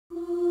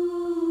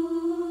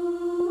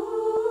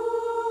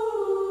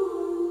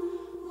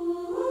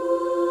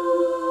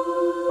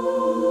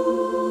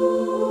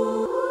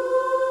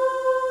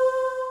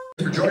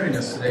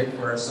today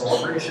for our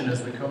celebration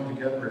as we come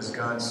together as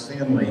God's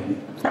family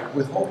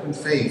with hope and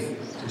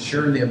faith to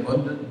share in the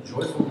abundant,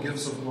 joyful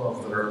gifts of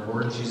love that our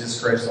Lord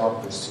Jesus Christ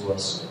offers to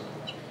us.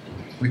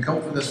 We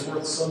come for this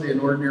fourth Sunday in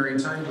ordinary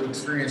time to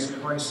experience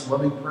Christ's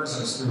loving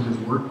presence through his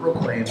word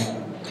proclaimed,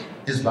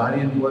 his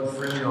body and blood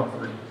freely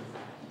offered,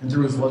 and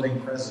through his loving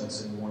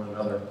presence in one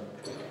another.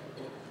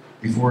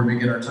 Before we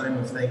begin our time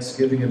of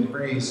thanksgiving and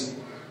praise,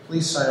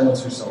 please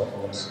silence your cell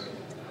phones.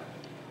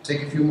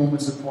 Take a few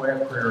moments of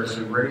quiet prayer as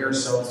we ready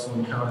ourselves to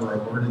encounter our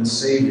Lord and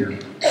Savior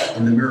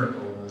in the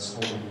miracle of this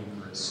Holy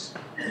Eucharist.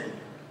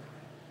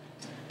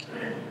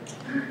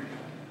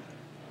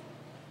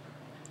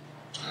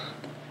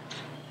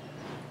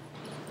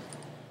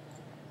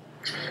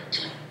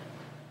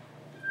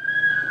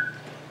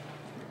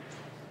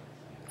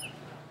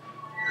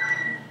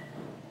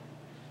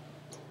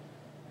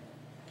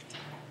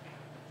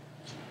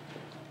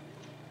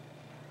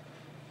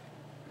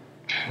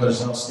 Let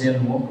us now stand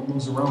and welcome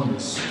those around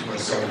us to our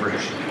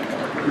celebration.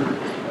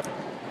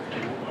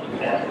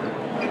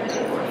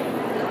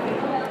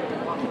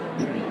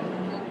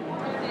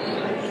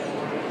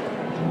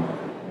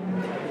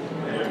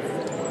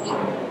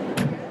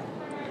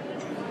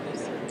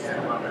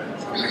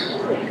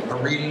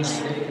 Our readings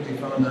today can be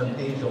found on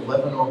page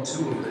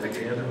 1102 of the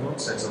Gander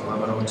books. That's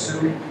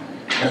 1102.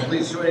 And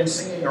please join in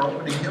singing our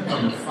opening hymn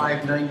number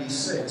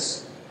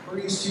 596.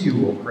 Praise to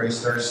you, O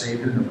Christ our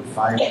Savior, number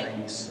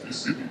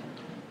 596.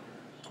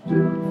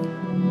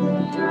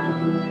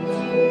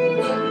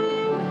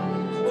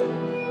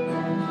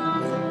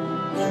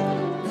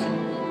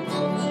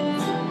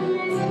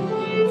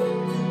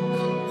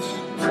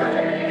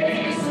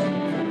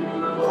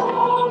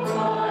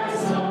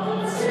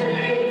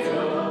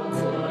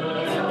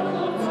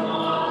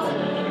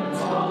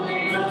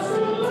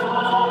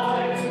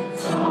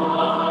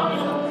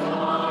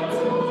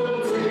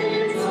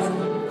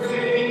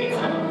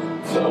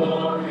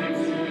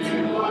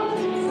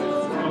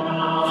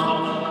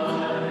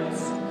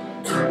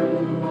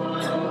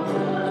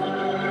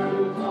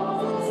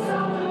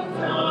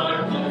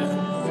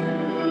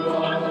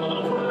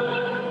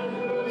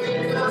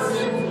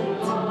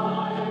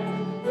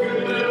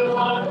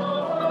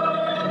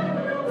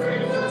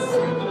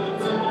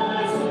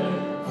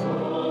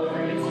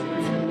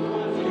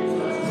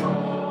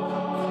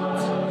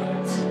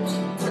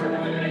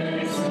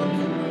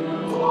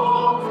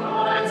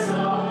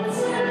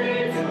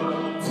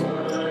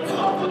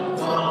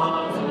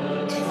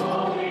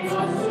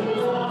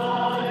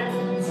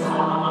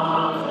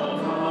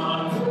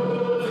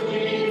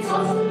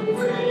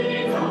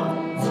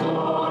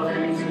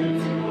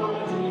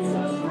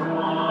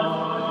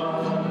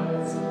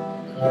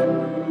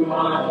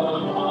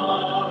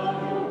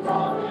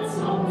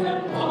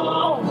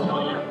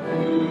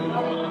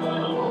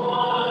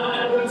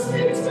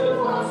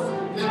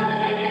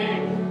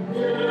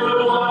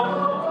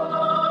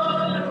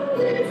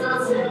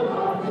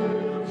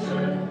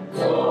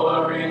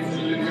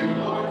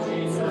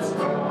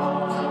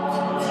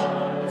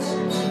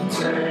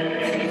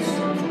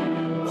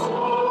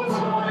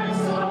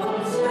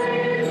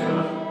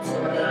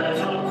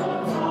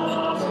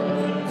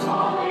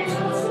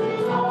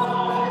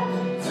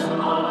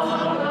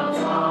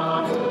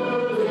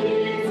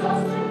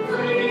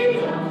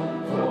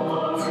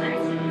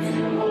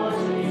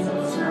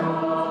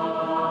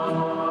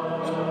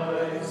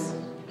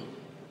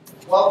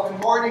 Well,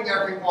 good morning,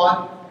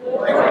 everyone.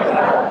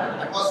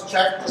 I must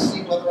check to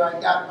see whether I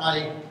got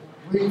my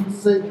green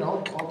signal.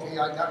 Okay,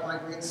 I got my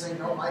green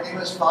signal. My name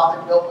is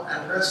Father Bill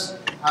Andrus.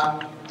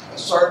 I'm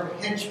sort of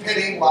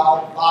hinge-pitting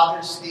while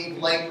Father Steve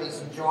Lake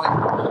is enjoying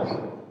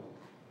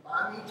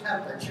mommy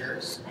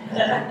temperatures.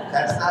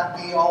 That's not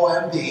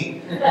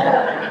B-O-M-B.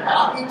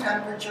 Mommy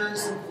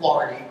temperatures in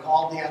Florida. He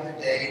called the other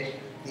day.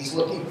 He's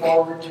looking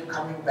forward to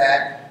coming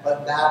back,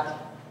 but not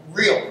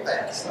real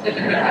fast.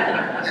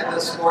 And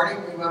this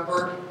morning,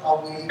 remember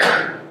how we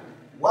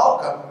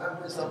welcome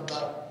members of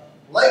the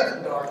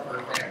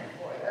Legendorfer family.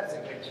 Boy, that's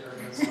a good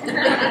journey.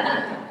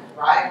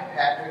 Brian,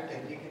 Patrick,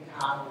 and Deacon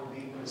Tom will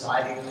be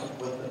presiding with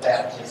the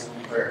baptism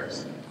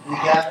prayers. We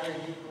gather in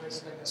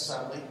Eucharistic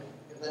assembly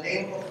in the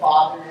name of the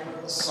Father, and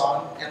of the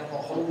Son, and of the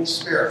Holy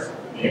Spirit.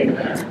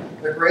 Amen.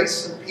 The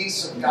grace and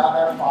peace of God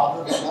our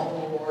Father, the love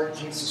of the Lord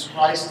Jesus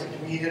Christ, the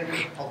communion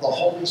of the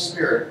Holy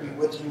Spirit be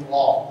with you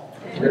all.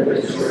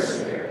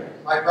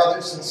 My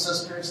brothers and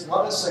sisters,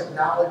 let us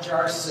acknowledge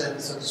our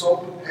sins and so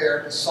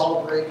prepare to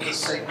celebrate the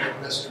sacred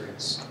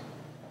mysteries.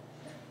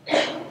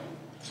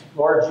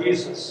 Lord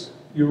Jesus,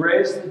 you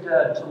raise the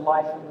dead to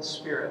life in the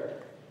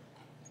Spirit.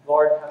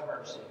 Lord, have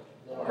mercy.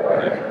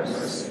 Lord, have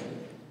mercy.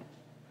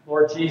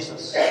 Lord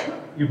Jesus,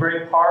 you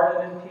bring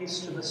pardon and peace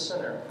to the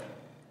sinner.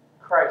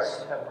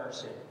 Christ, have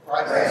mercy.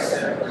 Christ,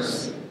 have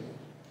mercy.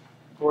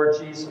 Lord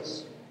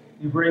Jesus,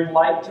 you bring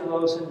light to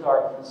those in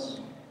darkness.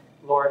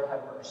 Lord,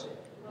 have mercy.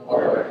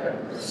 Lord,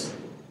 have mercy.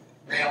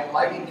 May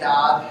Almighty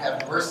God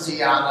have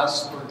mercy on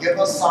us, forgive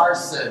us our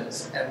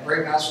sins, and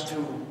bring us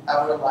to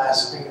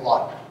everlasting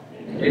life.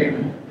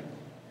 Amen.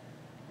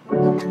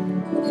 Amen.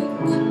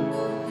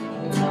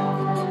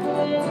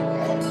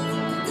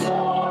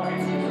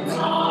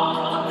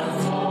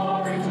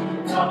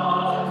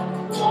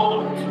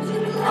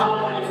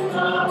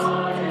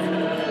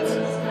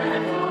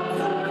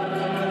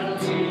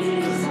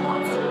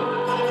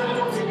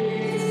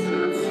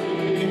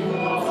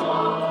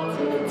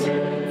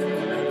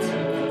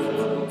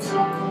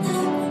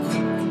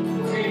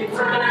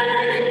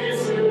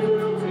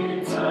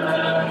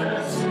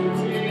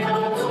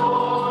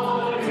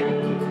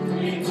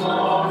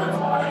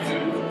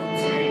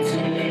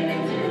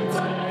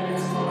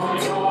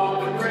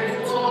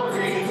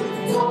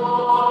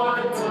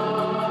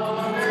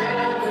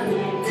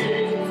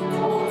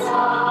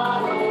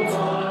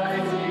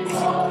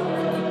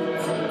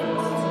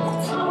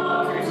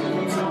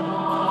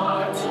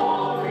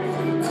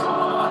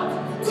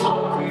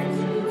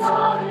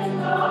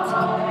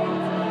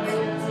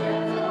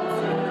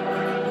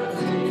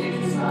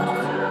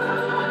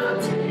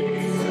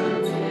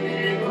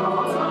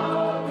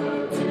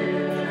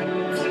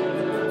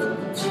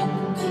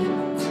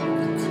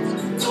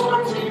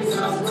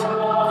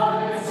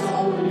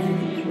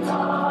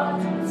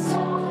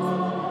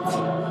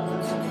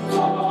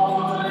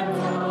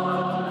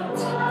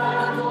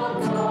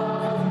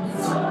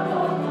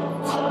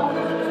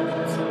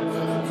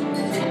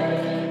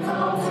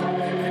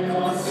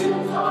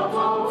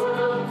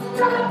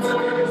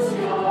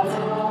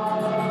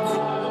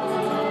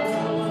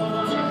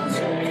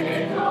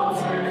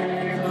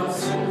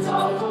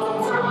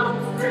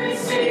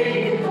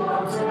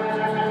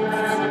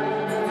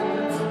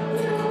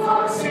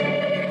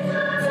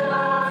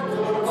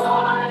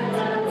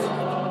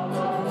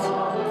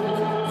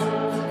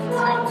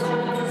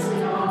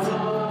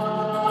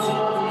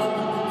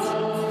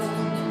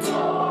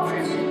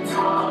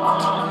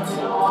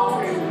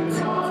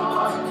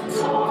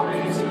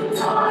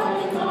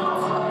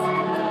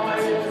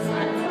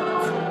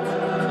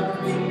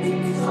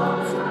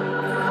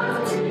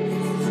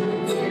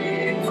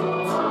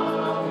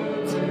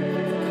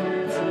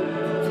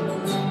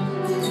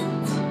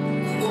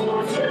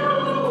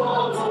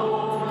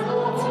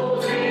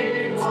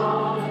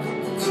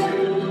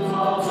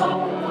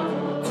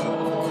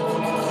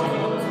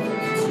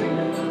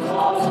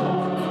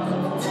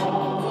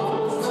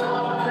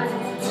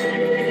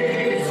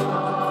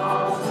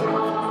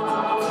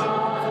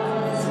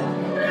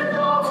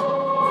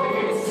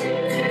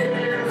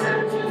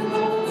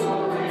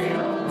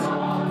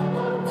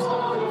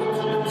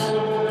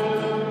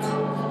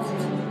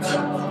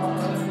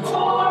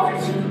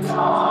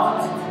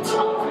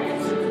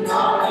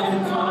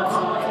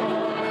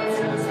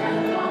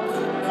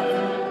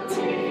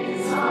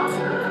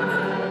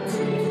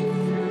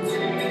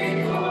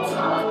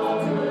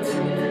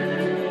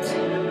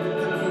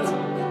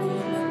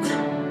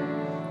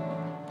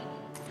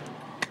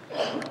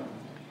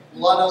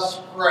 Let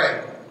us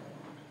pray.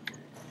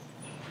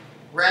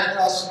 Grant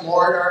us,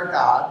 Lord our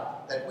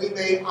God, that we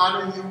may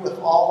honor you with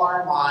all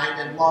our mind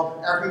and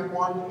love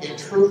everyone in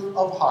truth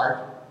of heart,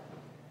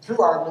 through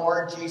our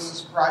Lord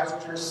Jesus Christ,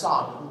 your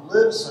Son, who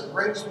lives and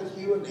reigns with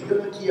you in the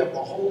unity of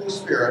the Holy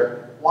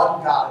Spirit,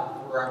 one God,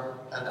 forever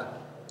and ever.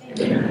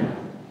 Amen.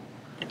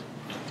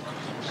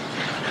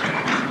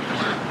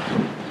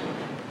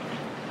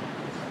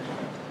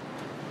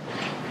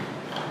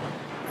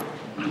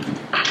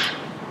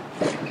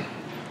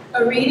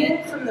 A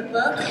reading from the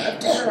book of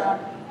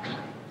Deuteronomy.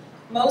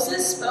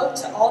 Moses spoke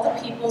to all the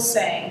people,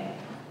 saying,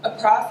 "A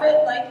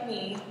prophet like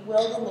me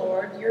will the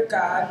Lord your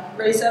God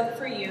raise up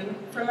for you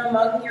from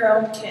among your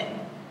own kin.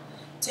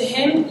 To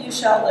him you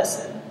shall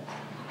listen.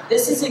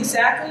 This is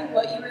exactly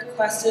what you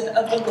requested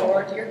of the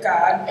Lord your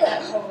God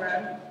at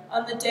Horeb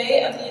on the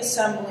day of the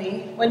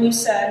assembly, when you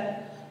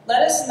said,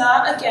 'Let us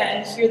not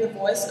again hear the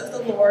voice of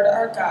the Lord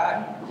our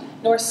God,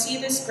 nor see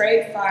this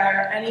great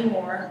fire any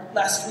more,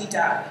 lest we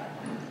die.'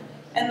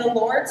 And the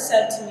Lord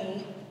said to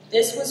me,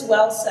 'This was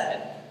well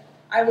said.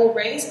 I will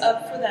raise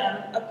up for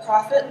them a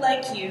prophet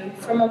like you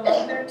from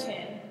among their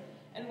kin,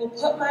 and will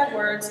put my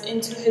words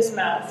into his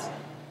mouth.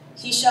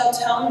 He shall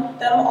tell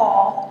them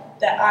all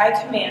that I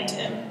command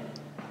him.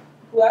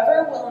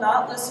 Whoever will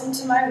not listen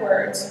to my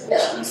words,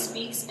 which he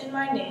speaks in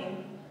my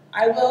name,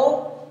 I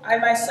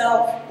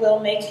myself will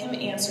make him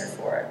answer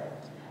for it.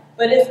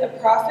 But if a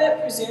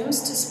prophet presumes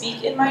to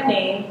speak in my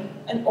name,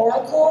 an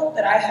oracle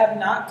that I have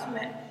not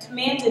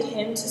commanded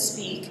him to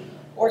speak,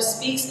 or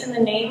speaks in the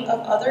name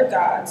of other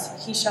gods,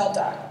 he shall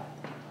die.'"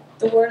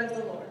 The word of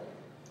the Lord.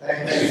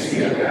 Thanks be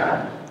to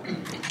God.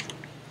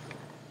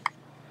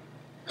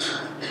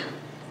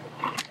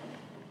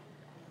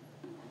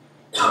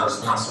 Our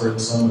responsory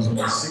psalm is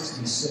number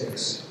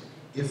 66.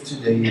 If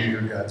today you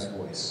hear God's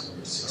voice,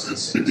 number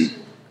 66.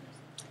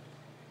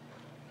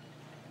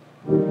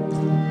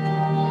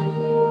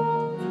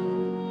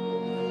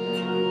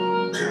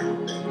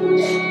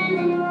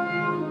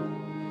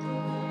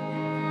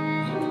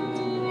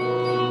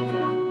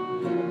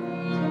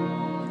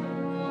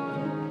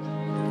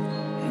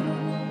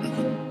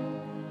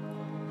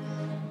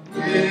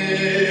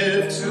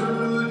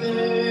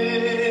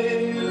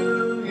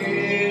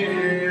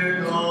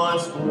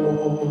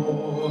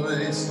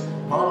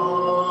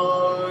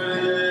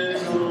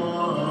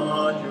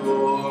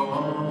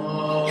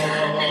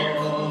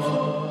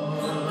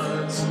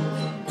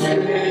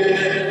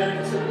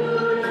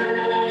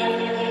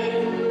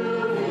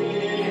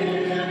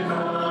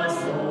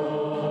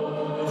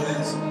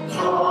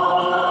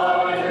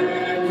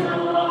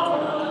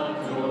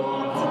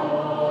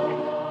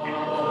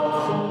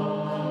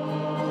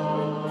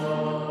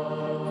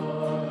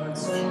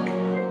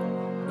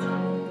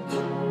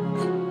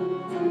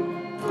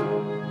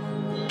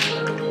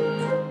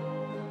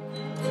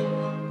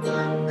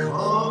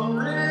 Come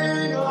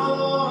bring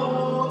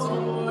out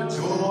our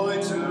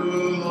joy to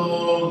the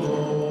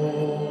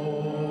Lord.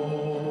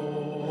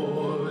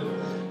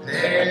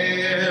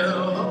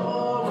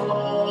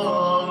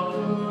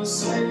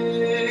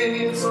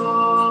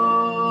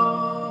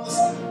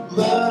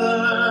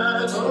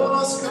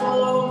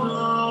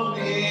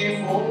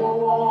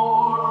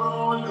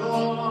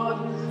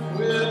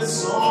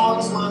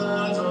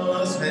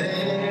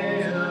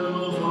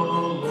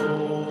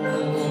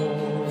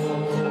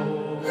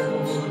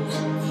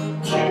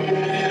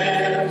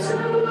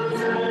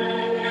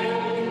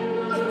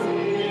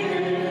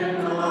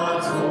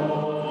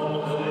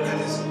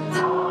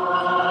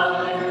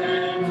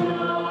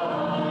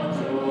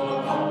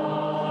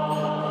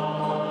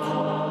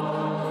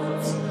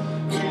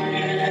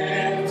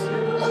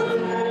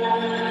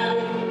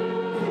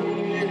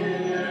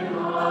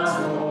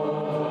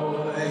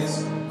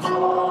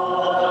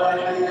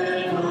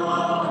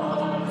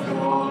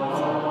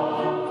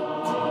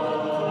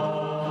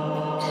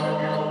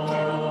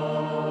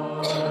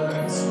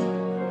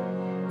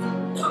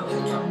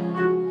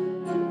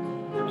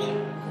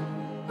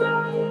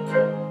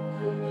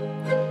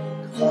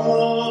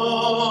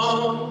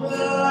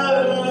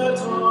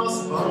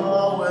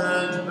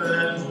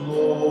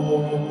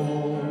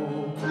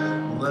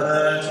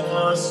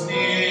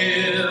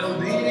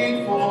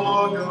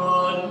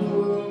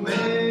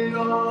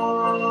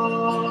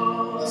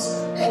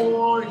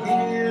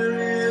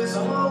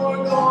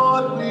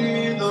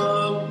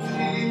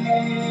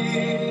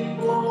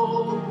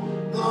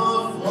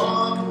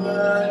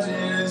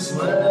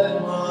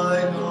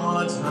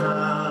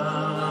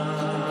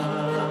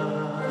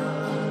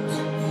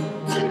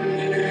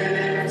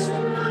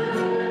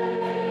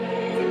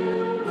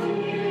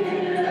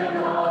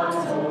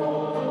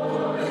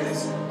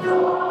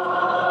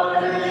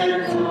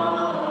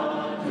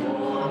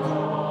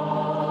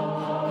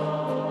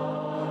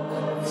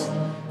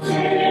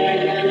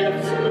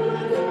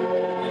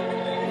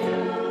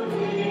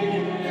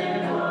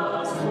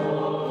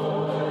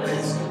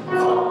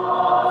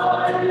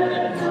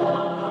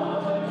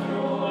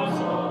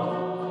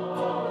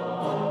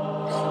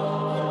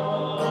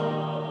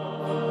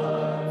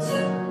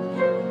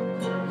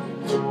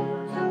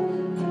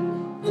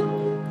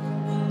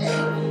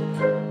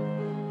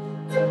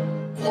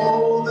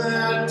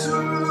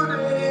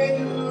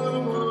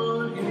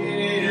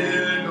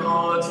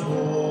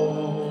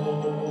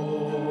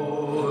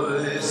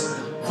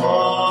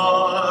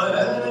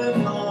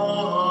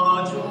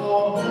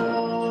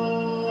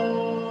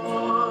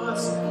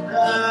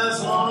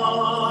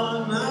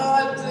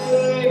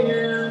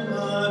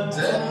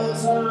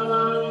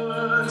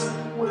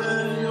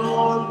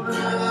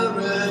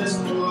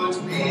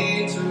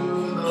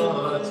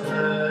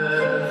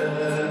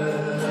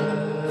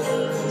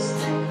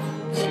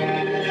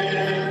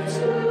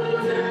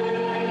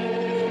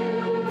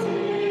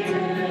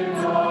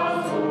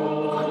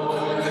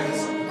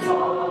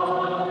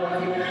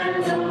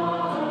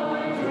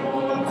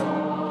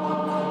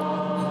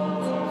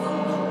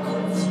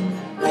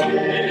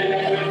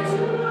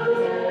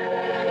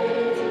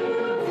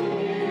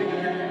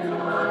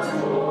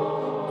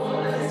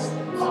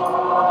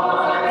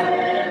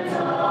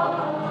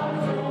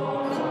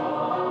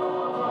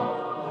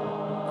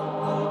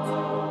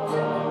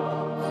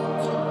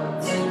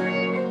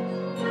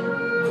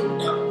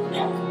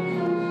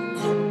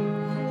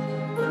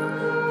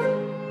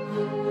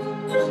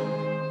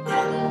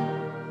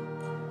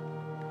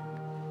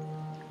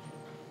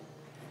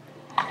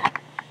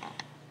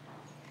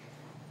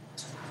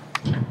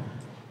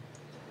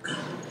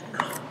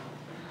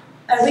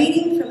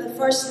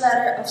 first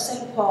letter of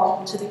St.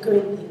 Paul to the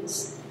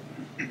Corinthians.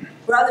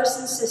 Brothers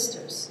and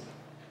sisters,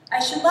 I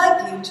should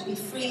like you to be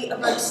free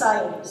of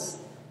anxieties.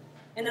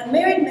 An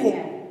unmarried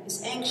man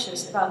is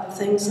anxious about the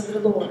things of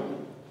the Lord,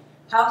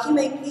 how he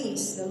may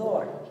please the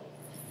Lord.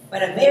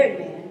 But a married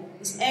man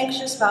is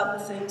anxious about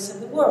the things of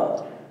the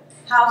world,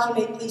 how he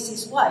may please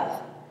his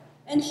wife,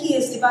 and he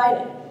is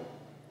divided.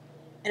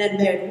 An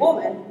unmarried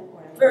woman,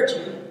 or a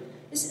virgin,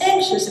 is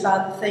anxious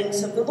about the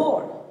things of the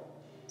Lord,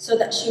 so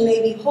that she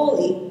may be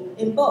holy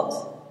in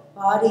both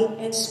body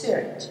and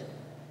spirit.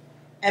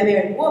 A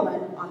married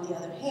woman, on the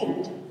other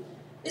hand,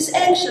 is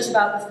anxious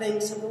about the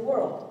things of the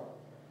world,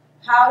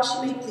 how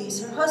she may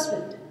please her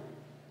husband.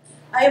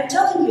 I am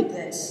telling you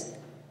this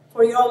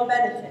for your own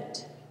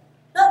benefit,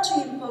 not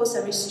to impose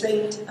a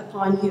restraint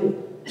upon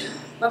you,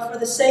 but for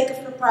the sake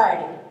of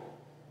propriety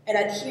and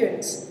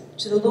adherence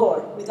to the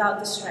Lord without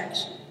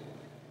distraction.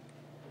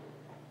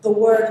 The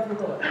word of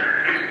the Lord.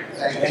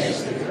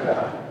 Thanks be to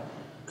God.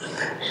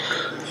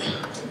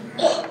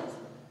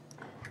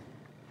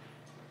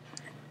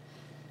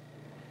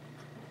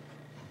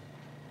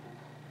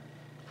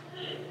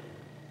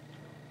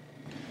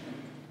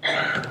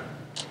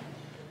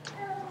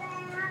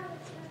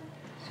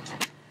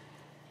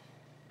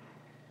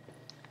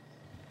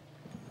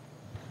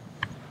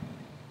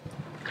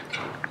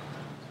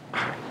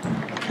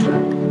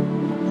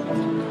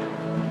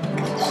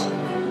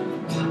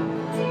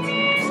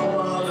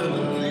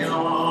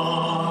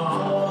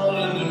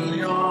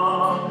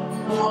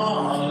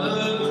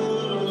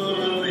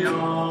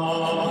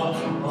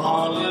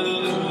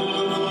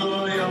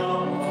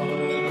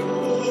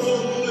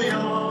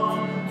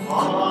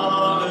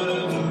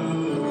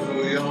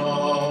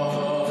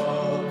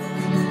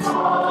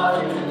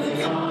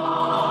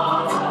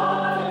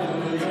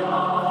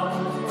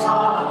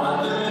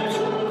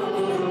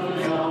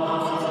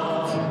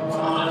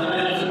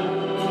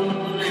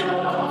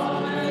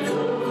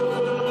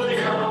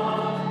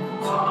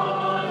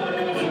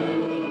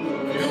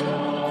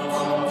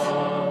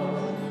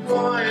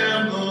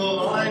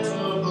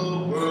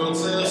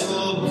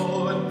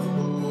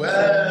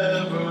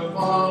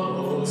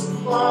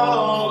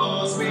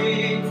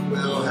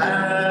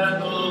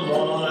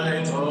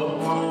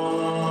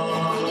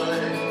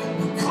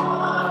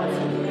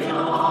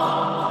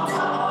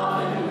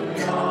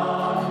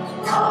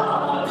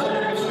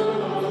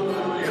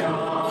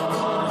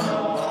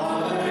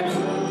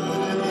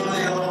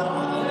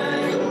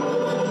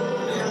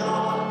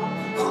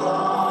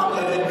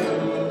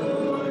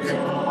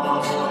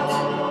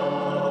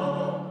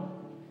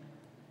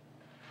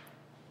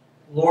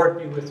 Lord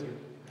be with you.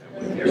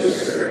 And with your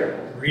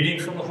spirit. Reading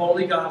from the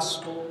Holy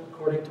Gospel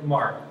according to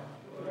Mark.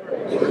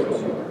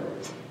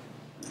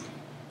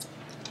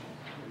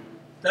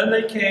 Then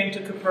they came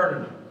to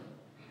Capernaum,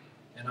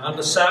 and on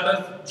the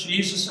Sabbath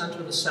Jesus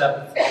entered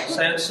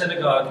the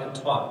synagogue and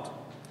taught.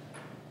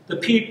 The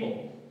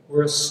people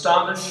were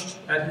astonished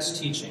at his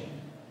teaching,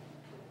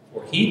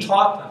 for he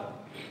taught them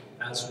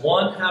as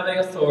one having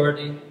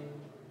authority,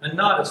 and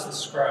not as the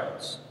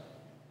scribes.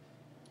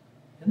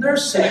 In their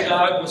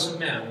synagogue was a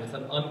man with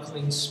an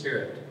unclean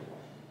spirit.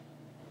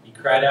 He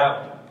cried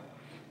out,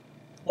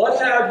 "What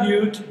have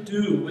you to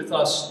do with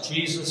us,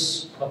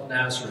 Jesus of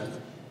Nazareth?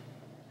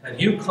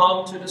 Have you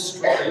come to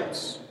destroy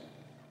us?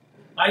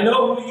 I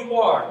know who you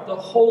are, the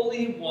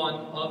Holy One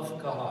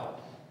of God."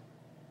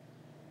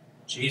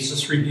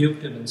 Jesus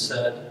rebuked him and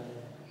said,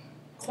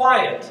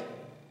 "Quiet,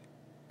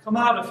 come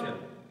out of him."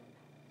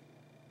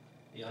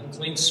 The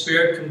unclean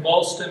spirit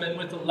convulsed him, and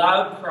with a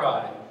loud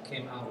cry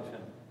came out of him.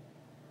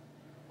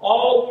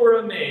 All were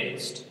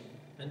amazed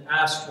and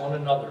asked one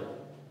another,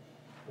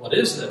 "What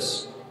is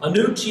this? A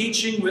new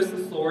teaching with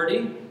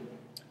authority?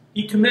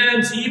 He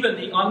commands even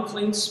the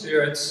unclean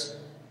spirits,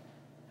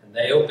 and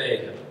they obey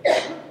him."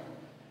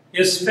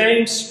 His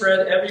fame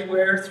spread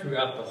everywhere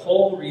throughout the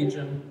whole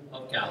region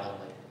of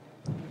Galilee.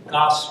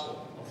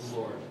 Gospel of the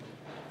Lord.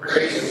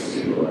 Praise to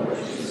you, Lord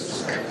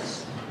Jesus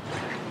Christ.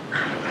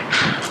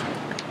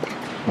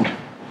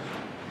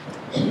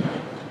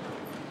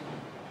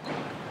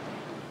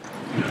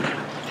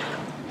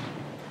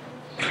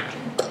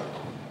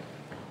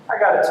 I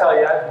got to tell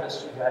you, I've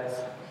missed you guys.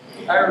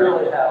 I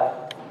really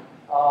have.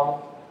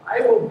 I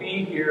will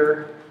be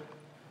here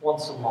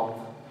once a month,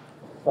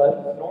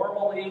 but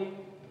normally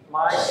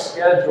my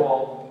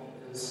schedule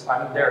is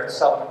I'm there at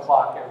 7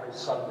 o'clock every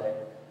Sunday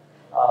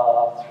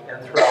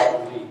and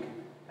throughout the week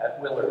at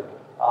Willard.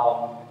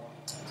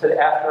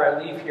 After I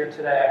leave here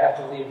today, I have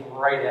to leave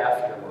right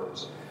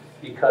afterwards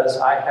because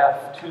I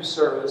have 2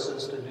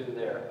 services to do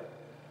there.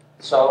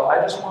 So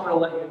I just want to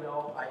let you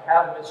know I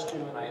have missed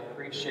you and I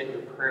appreciate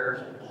your prayers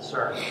and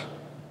concerns.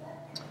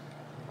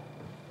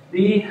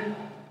 The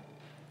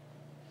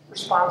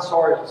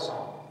responsorial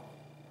song.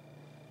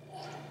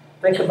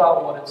 Think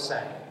about what it's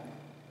saying.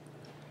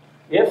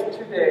 If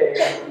today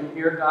you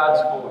hear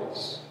God's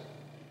voice,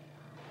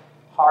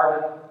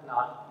 harden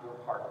not your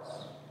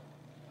hearts.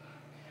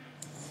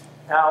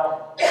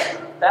 Now,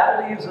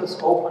 that leaves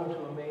us open to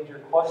a major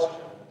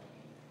question.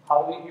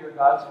 How do we hear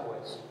God's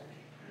voice?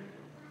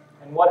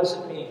 And what does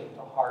it mean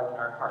to harden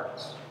our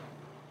hearts.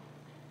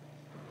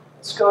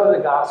 Let's go to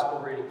the gospel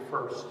reading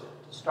first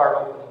to start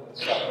opening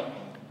this up.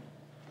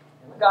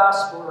 In the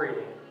gospel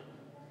reading,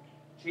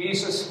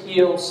 Jesus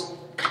heals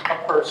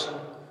a person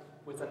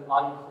with an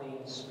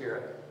unclean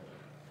spirit.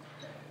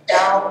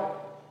 Now,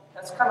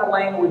 that's kind of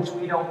language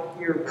we don't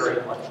hear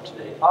very much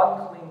today.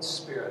 Unclean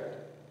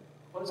spirit.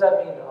 What does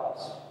that mean to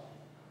us?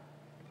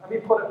 Let me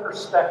put a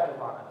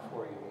perspective on it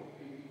for you.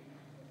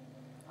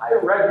 I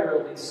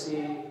regularly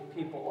see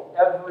people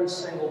every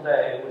single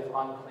day with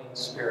unclean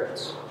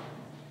spirits.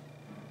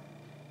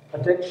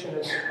 Addiction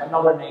is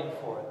another name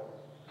for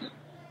it.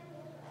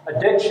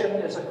 Addiction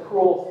is a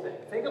cruel thing.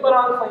 Think of an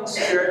unclean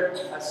spirit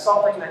as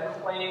something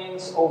that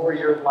clings over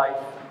your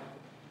life,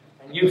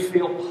 and you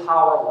feel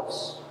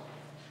powerless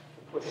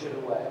to push it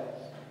away.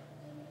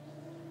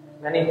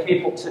 Many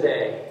people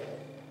today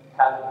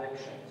have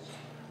addictions,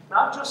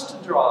 not just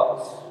to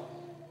drugs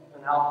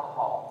and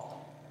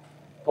alcohol.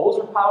 Those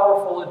are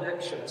powerful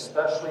addictions,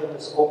 especially in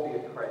this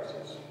opiate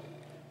crisis.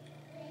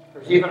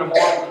 There's even a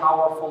more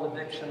powerful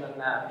addiction than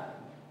that.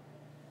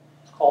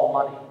 It's called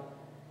money.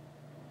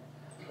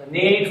 The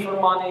need for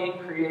money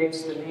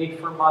creates the need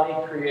for money,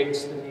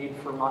 creates the need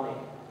for money.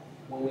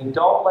 When we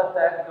don't let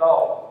that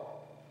go,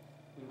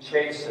 we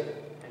chase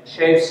it and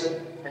chase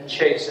it and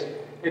chase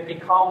it. It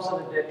becomes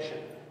an addiction.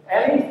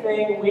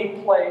 Anything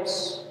we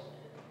place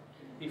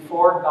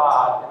before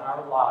God in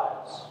our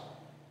lives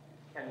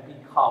can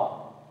become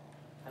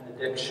an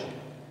addiction.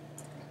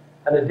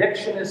 An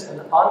addiction is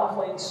an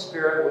unclean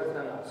spirit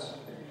within us.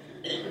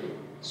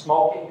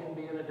 Smoking can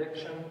be an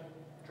addiction.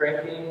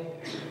 Drinking,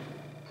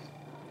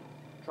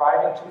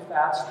 driving too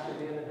fast can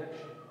be an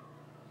addiction.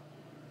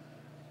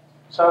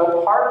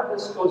 So part of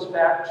this goes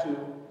back to,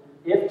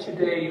 if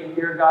today you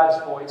hear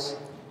God's voice,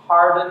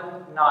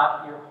 harden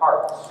not your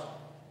hearts.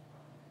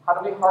 How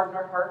do we harden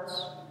our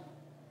hearts?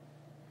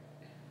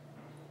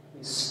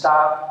 We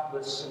stop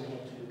listening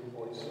to the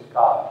voice of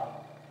God.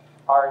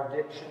 Our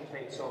addiction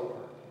takes over.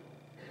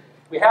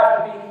 We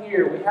have to be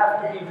here. We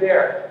have to be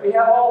there. We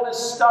have all this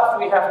stuff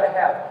we have to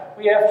have.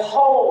 We have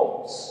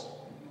homes.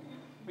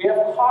 We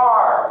have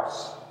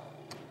cars.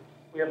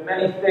 We have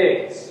many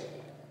things.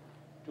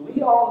 Do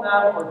we own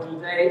them or do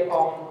they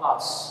own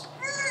us?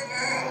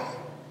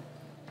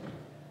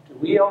 Do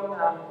we own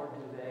them or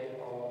do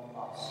they own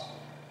us?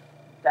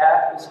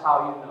 That is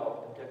how you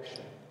know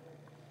addiction.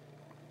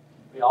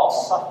 We all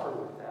suffer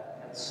with that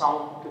at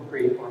some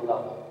degree or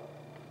level.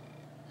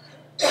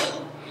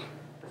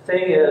 The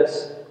thing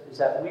is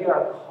that we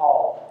are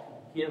called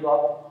to give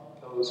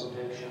up those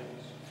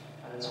addictions,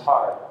 and it's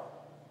hard.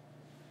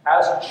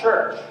 As a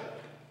church,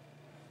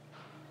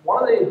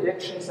 one of the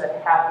addictions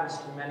that happens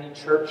to many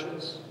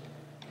churches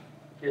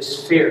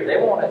is fear. They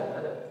won't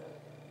admit it.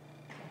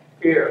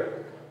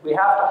 Fear. We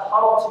have to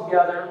huddle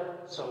together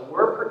so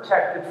we're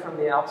protected from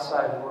the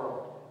outside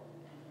world.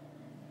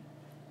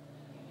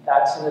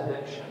 That's an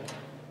addiction.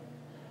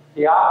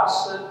 The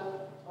opposite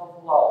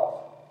of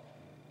love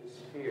is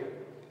fear.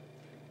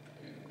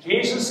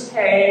 Jesus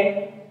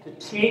came to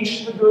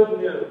teach the good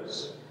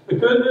news. The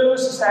good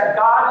news is that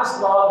God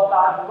is love,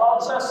 God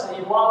loves us, and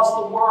He loves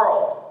the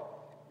world.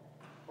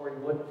 Or He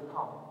wouldn't have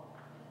come.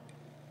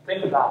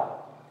 Think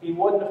about it. He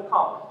wouldn't have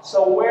come.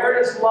 So where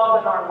is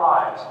love in our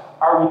lives?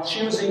 Are we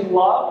choosing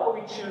love or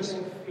are we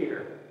choosing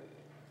fear?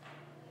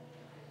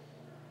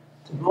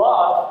 To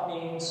love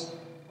means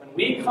when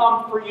we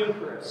come for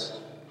Eucharist,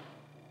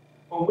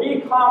 when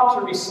we come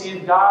to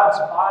receive God's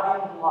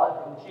body and blood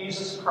in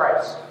Jesus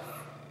Christ,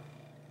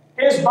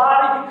 His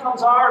body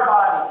becomes our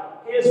body.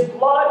 His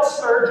blood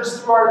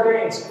surges through our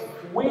veins.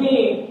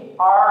 We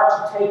are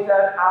to take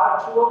that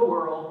out to a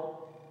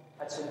world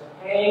that's in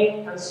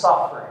pain and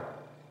suffering.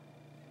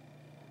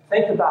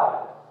 Think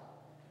about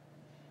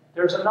it.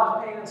 There's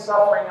enough pain and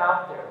suffering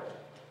out there.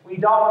 We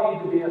don't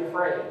need to be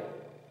afraid.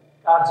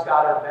 God's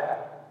got our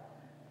back.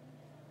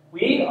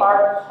 We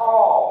are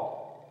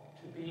called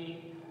to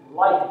be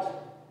light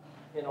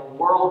in a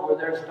world where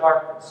there's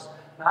darkness.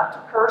 Not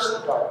to curse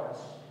the darkness.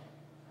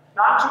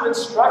 Not to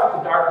instruct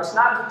the darkness.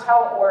 Not to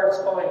tell it where it's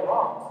going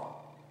wrong.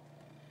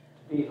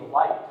 To be the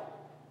light.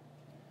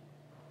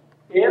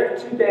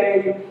 If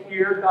today you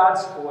hear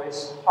God's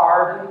voice,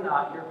 harden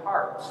not your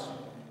hearts.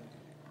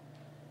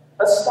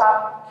 Let's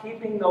stop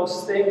keeping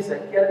those things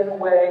that get in the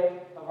way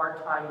of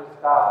our time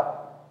with God.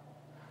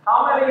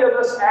 How many of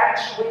us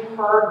actually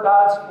heard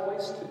God's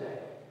voice today,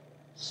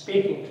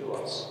 speaking to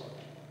us?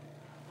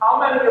 How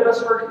many of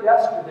us heard it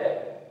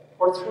yesterday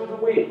or through the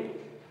week?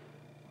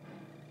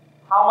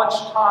 How much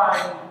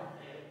time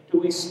do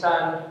we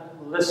spend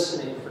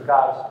listening for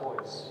God's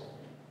voice?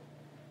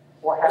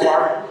 Or have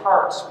our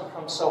hearts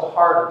become so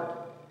hardened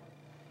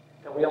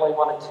that we only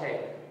want to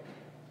take?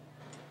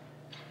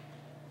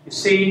 You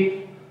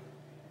see,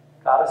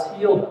 God has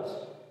healed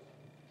us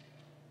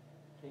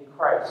in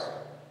Christ.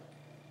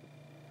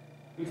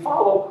 We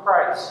follow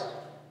Christ.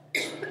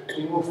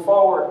 We move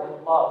forward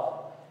in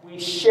love. We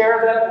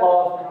share that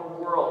love in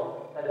a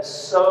world that is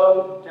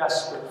so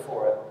desperate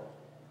for it.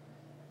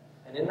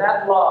 And in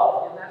that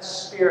love, in that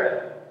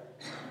spirit,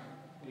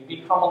 we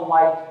become a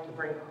light to to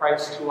bring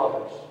Christ to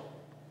others.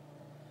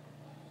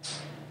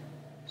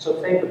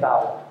 So think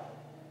about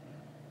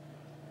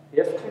it.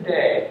 If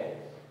today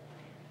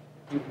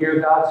you hear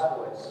God's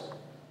voice,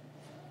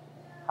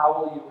 how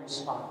will you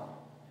respond?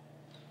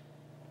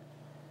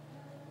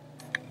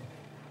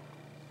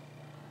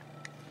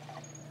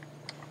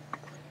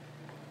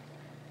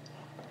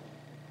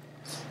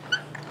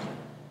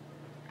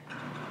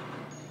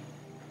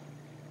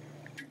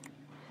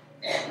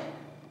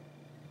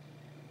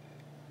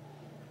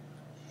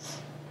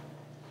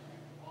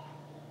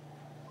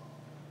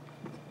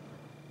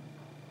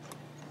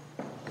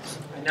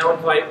 I now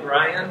invite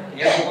Ryan,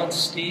 Angela, and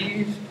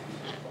Steve,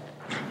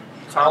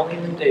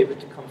 Colleen, and David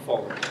to come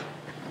forward.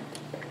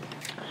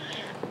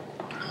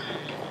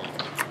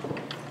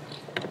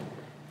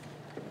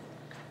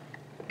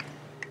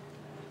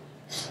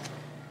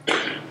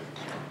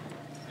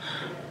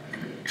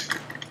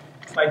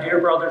 My dear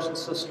brothers and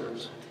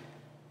sisters,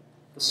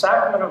 the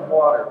sacrament of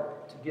water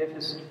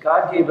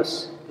God gave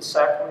us the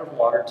sacrament of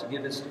water to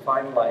give his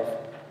divine life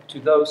to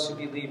those who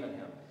believe in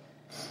him.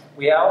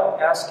 We now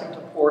ask him to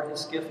pour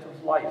his gift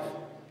of life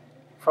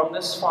from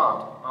this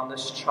font on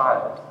this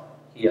child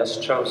he has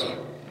chosen.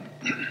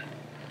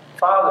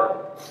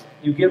 Father,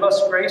 you give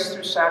us grace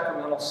through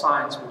sacramental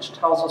signs which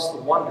tells us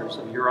the wonders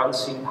of your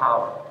unseen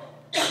power.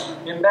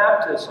 In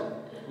baptism,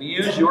 we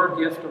use your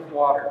gift of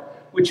water,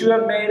 which you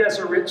have made as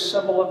a rich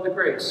symbol of the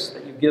grace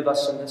that you give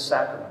us in this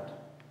sacrament.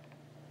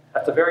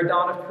 At the very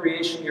dawn of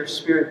creation, your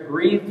Spirit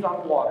breathed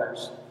on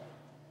waters,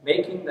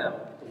 making them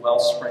the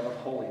wellspring of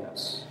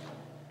holiness.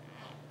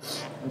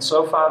 And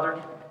so,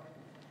 Father,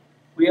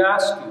 we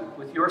ask you,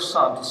 with your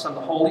Son, to send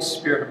the Holy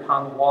Spirit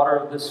upon the water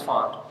of this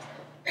font.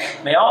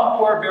 May all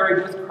who are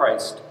buried with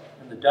Christ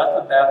in the death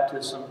of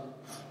baptism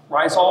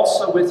rise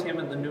also with him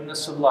in the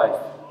newness of life.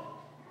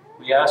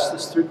 We ask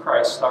this through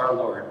Christ our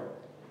Lord.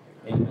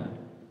 Amen.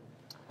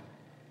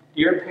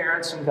 Dear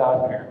parents and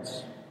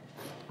godparents,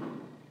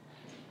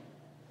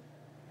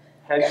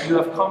 you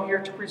have come here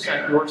to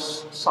present your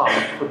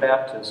son for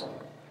baptism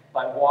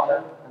by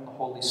water and the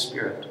Holy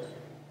Spirit.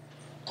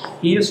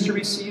 He is to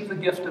receive the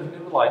gift of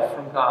new life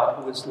from God,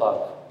 who is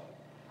love.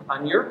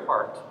 On your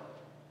part,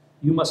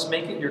 you must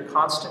make it your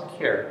constant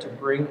care to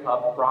bring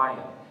up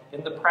Brian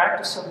in the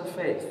practice of the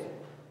faith,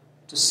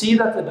 to see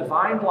that the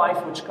divine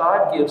life which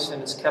God gives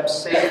him is kept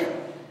safe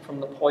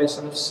from the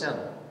poison of sin,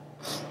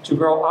 to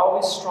grow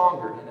always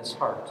stronger in his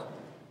heart.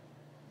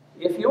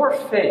 If your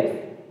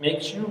faith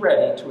makes you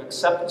ready to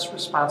accept this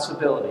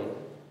responsibility,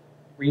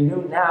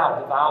 renew now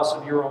the vows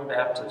of your own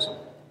baptism.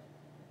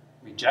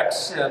 Reject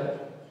sin,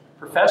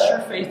 profess your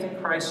faith in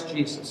Christ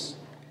Jesus.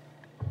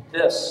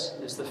 This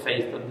is the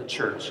faith of the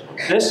church.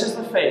 This is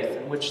the faith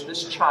in which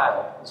this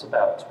child is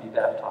about to be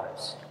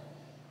baptized.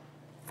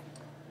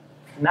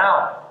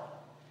 Now,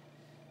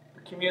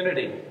 the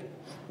community,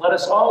 let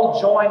us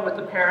all join with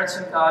the parents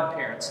and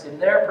godparents in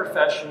their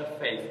profession of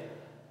faith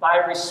by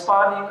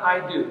responding,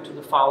 I do, to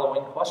the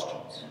following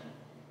questions.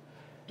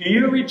 Do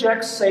you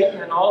reject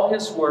Satan and all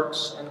his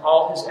works and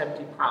all his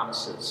empty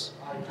promises?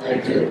 I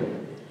do.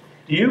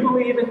 Do you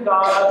believe in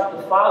God,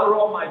 the Father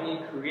Almighty,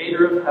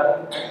 creator of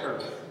heaven and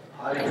earth?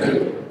 I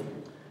do.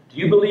 Do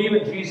you believe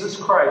in Jesus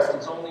Christ,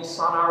 his only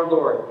Son, our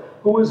Lord,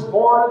 who was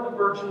born of the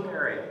Virgin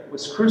Mary,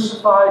 was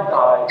crucified,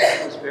 died,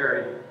 was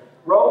buried,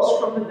 rose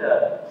from the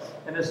dead,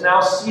 and is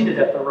now seated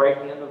at the right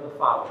hand of the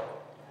Father?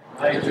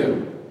 I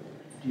do.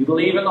 Do you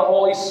believe in the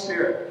Holy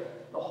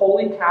Spirit, the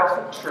Holy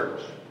Catholic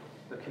Church,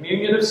 the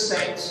communion of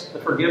saints, the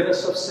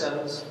forgiveness of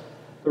sins,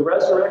 the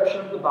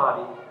resurrection of the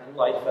body, and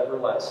life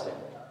everlasting?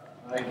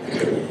 I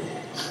do.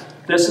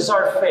 This is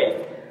our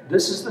faith.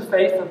 This is the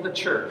faith of the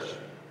church.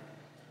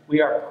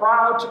 We are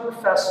proud to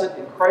profess it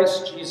in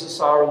Christ Jesus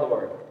our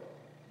Lord.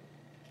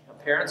 Now,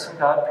 parents and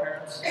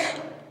godparents,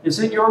 is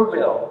it your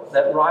will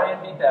that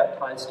Ryan be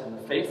baptized in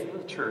the faith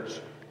of the church,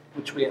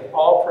 which we have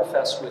all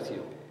professed with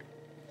you?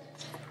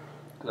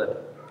 Good.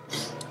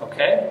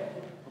 Okay,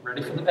 we're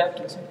ready for the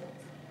baptism.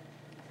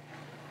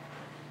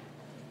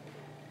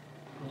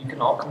 You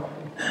can all come up.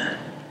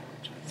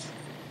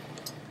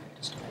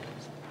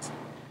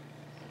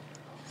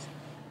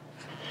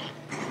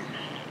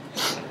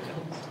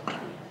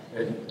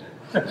 Ready?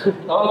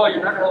 Oh,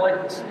 you're not going to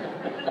like this.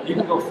 You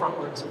can go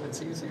frontwards if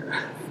it's easier.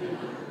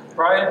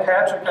 Brian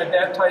Patrick, I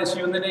baptize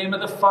you in the name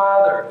of the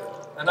Father,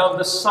 and of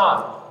the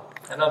Son,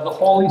 and of the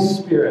Holy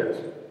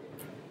Spirit.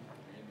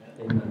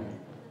 Amen.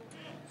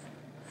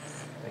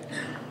 Thank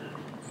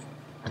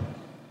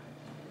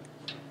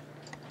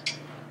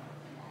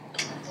you.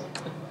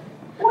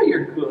 Boy,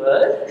 you're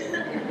good.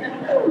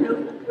 You're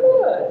really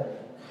good.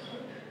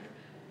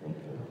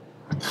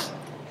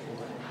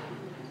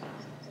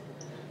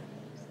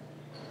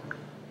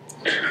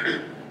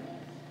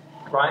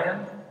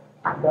 Brian,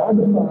 God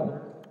the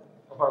Father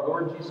of our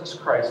Lord Jesus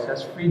Christ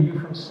has freed you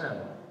from sin,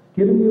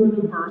 given you a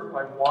new birth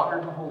by water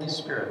and the Holy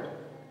Spirit,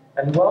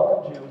 and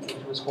welcomed you into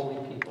his holy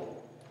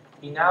people.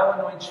 He now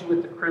anoints you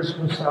with the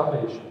chrism of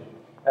salvation.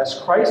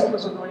 As Christ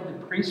was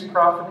anointed priest,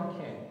 prophet, and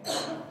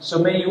king, so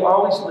may you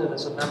always live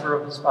as a member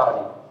of his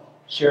body,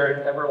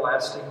 sharing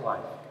everlasting life.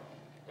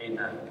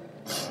 Amen.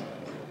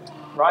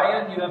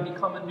 Ryan, you have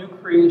become a new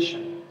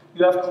creation.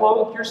 You have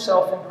clothed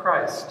yourself in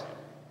Christ.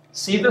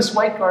 See this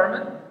white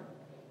garment?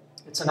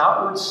 It's an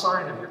outward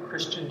sign of your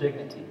Christian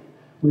dignity.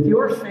 With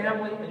your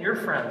family and your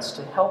friends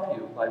to help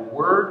you by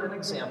word and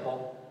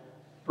example,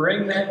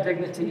 bring that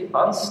dignity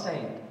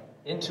unstained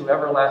into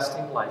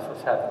everlasting life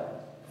of heaven.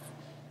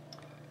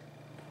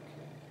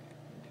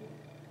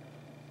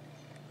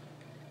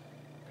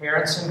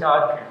 Parents and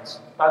godparents.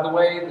 By the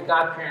way, the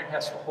godparent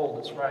has to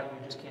hold this, right?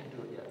 You just can't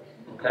do it yet.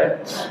 Okay?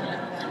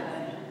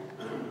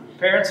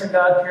 Parents and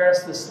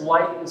godparents, this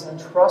light is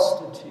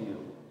entrusted to you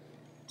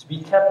to be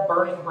kept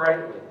burning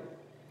brightly.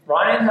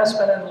 Ryan has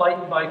been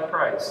enlightened by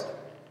Christ.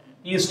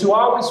 He is to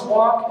always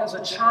walk as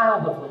a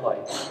child of the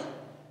light.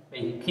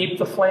 May he keep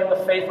the flame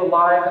of faith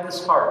alive in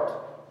his heart.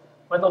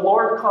 When the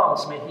Lord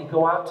comes, may he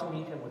go out to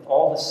meet him with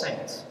all the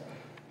saints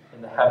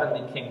in the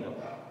heavenly kingdom.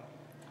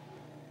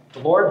 The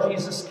Lord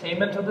Jesus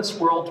came into this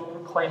world to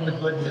proclaim the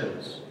good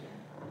news.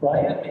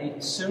 Ryan, may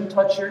he soon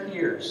touch your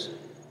ears,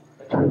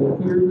 that you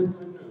may hear the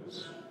good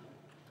news.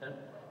 And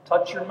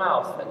touch your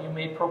mouth, that you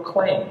may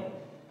proclaim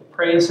the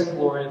praise and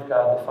glory of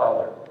God the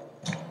Father.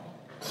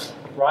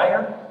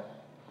 Ryan,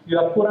 you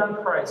have put on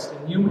Christ,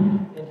 and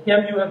in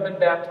him you have been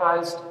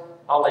baptized.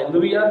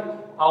 Alleluia,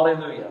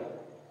 alleluia.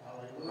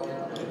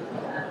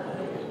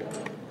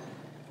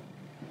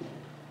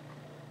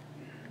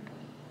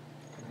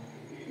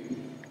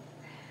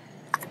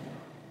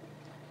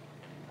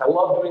 I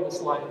love doing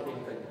this Lion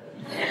King thing.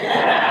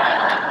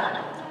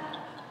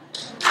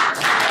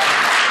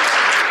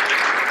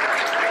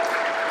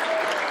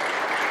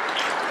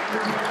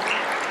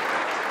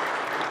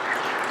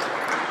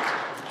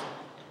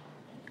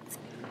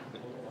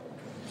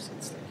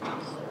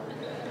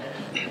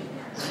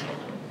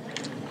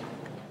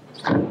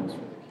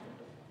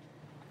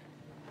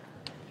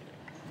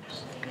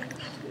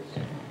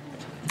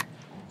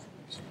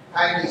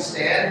 Kindly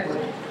stand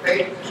with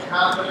faith and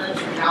confidence.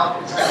 We now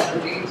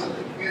present the needs of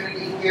the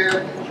community here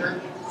in the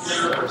Church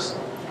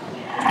Universal.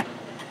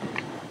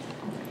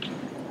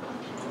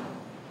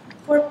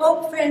 For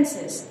Pope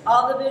Francis,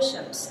 all the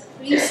bishops,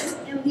 priests,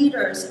 and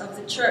leaders of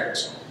the Church,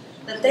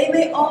 that they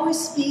may always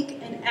speak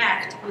and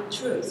act with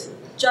truth,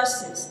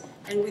 justice,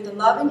 and with the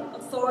loving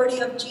authority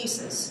of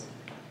Jesus,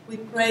 we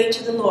pray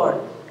to the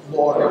Lord.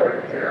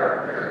 Lord, hear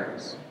our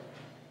prayers.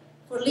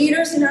 For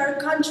leaders in our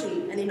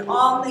country and in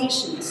all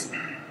nations,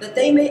 that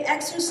they may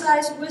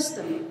exercise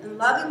wisdom and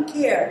loving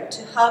care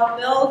to help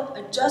build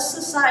a just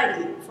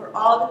society for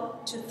all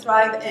to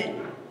thrive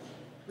in,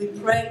 we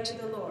pray to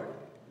the Lord.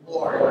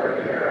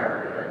 Lord, hear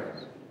our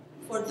prayers.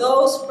 For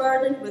those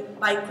burdened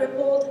by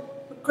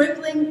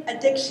crippling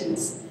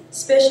addictions,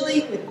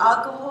 especially with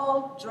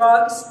alcohol,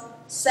 drugs,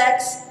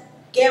 sex,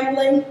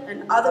 gambling,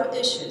 and other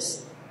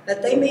issues,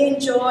 that they may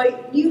enjoy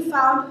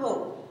newfound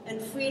hope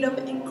and freedom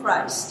in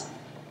Christ,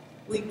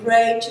 we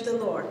pray to the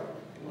Lord.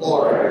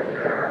 Lord,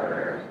 hear our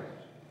prayers.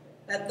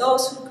 That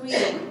those who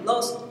grieve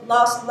lost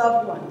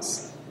loved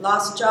ones,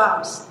 lost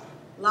jobs,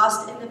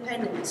 lost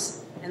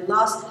independence, and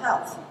lost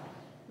health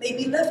may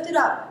be lifted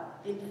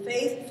up in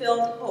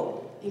faith-filled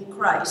hope in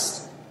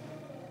Christ,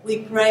 we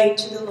pray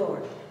to the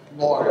Lord.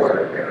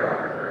 Lord, hear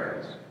our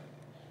prayers.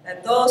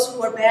 That those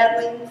who are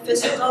battling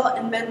physical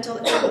and mental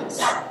illness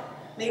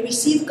may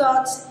receive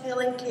God's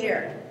healing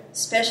care,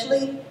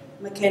 especially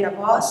McKenna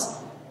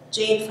Boss,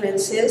 Jane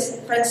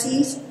Francis,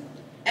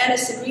 Anna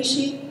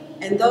Segrishi,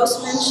 and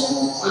those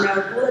mentioned in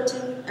our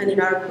bulletin and in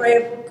our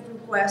prayer book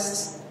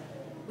requests,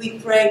 we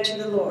pray to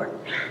the Lord.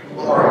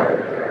 Lord,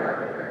 hear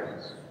our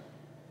prayers.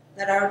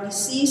 That our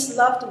deceased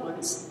loved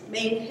ones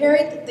may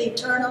inherit the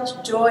eternal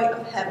joy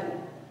of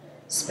heaven,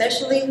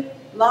 especially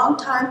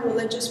longtime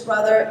religious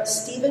brother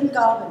Stephen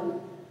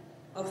Galvin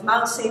of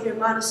Mount Savior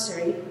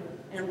Monastery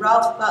and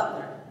Ralph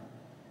Butler,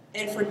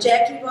 and for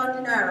Jackie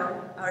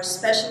Rondinaro, our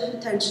special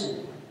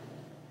intention,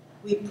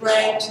 we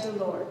pray to the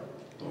Lord.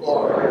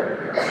 Lord,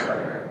 hear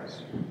our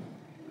prayers.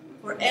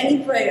 For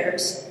any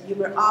prayers you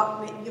may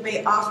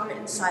offer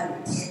in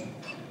silence.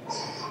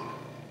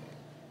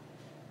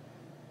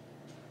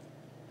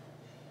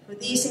 For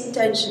these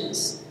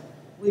intentions,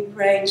 we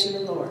pray to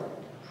the Lord.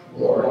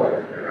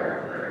 Lord, hear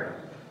our prayers.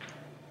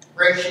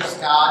 Gracious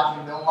God,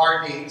 you know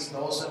our needs,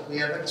 those that we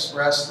have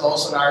expressed,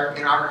 those that are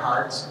in our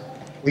hearts.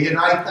 We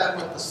unite them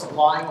with the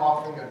sublime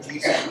offering of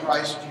Jesus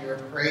Christ to your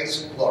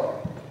praise and glory.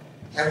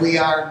 And we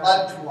are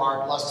led to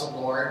our blessed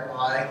Lord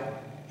by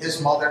his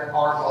mother,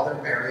 our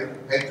Mother Mary,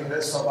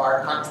 patroness of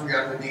our country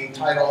under the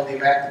title of the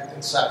Immaculate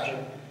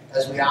Conception,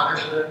 as we honor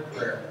her in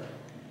prayer.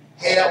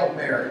 Hail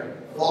Mary,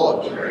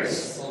 full of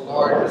grace, the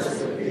Lord is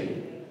with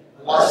thee.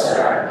 Blessed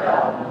art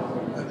thou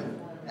among women,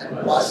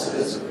 and blessed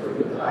is the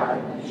fruit of thy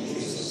womb,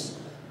 Jesus.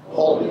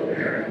 Holy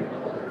Mary,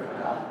 Mother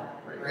of God,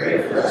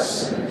 pray for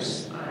us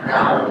sinners,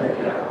 now and at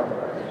the hour of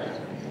our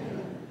death.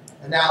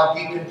 And now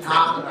Deacon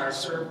Tom and our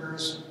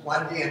servers,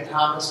 Wendy and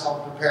Thomas,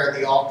 help prepare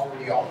the altar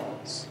and the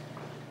offerings.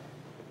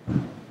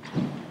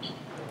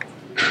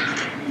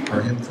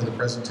 Our hymn for the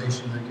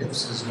presentation of the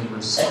gifts is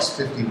number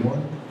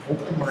 651,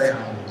 Open My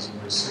Eyes,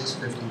 number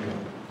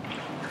 651.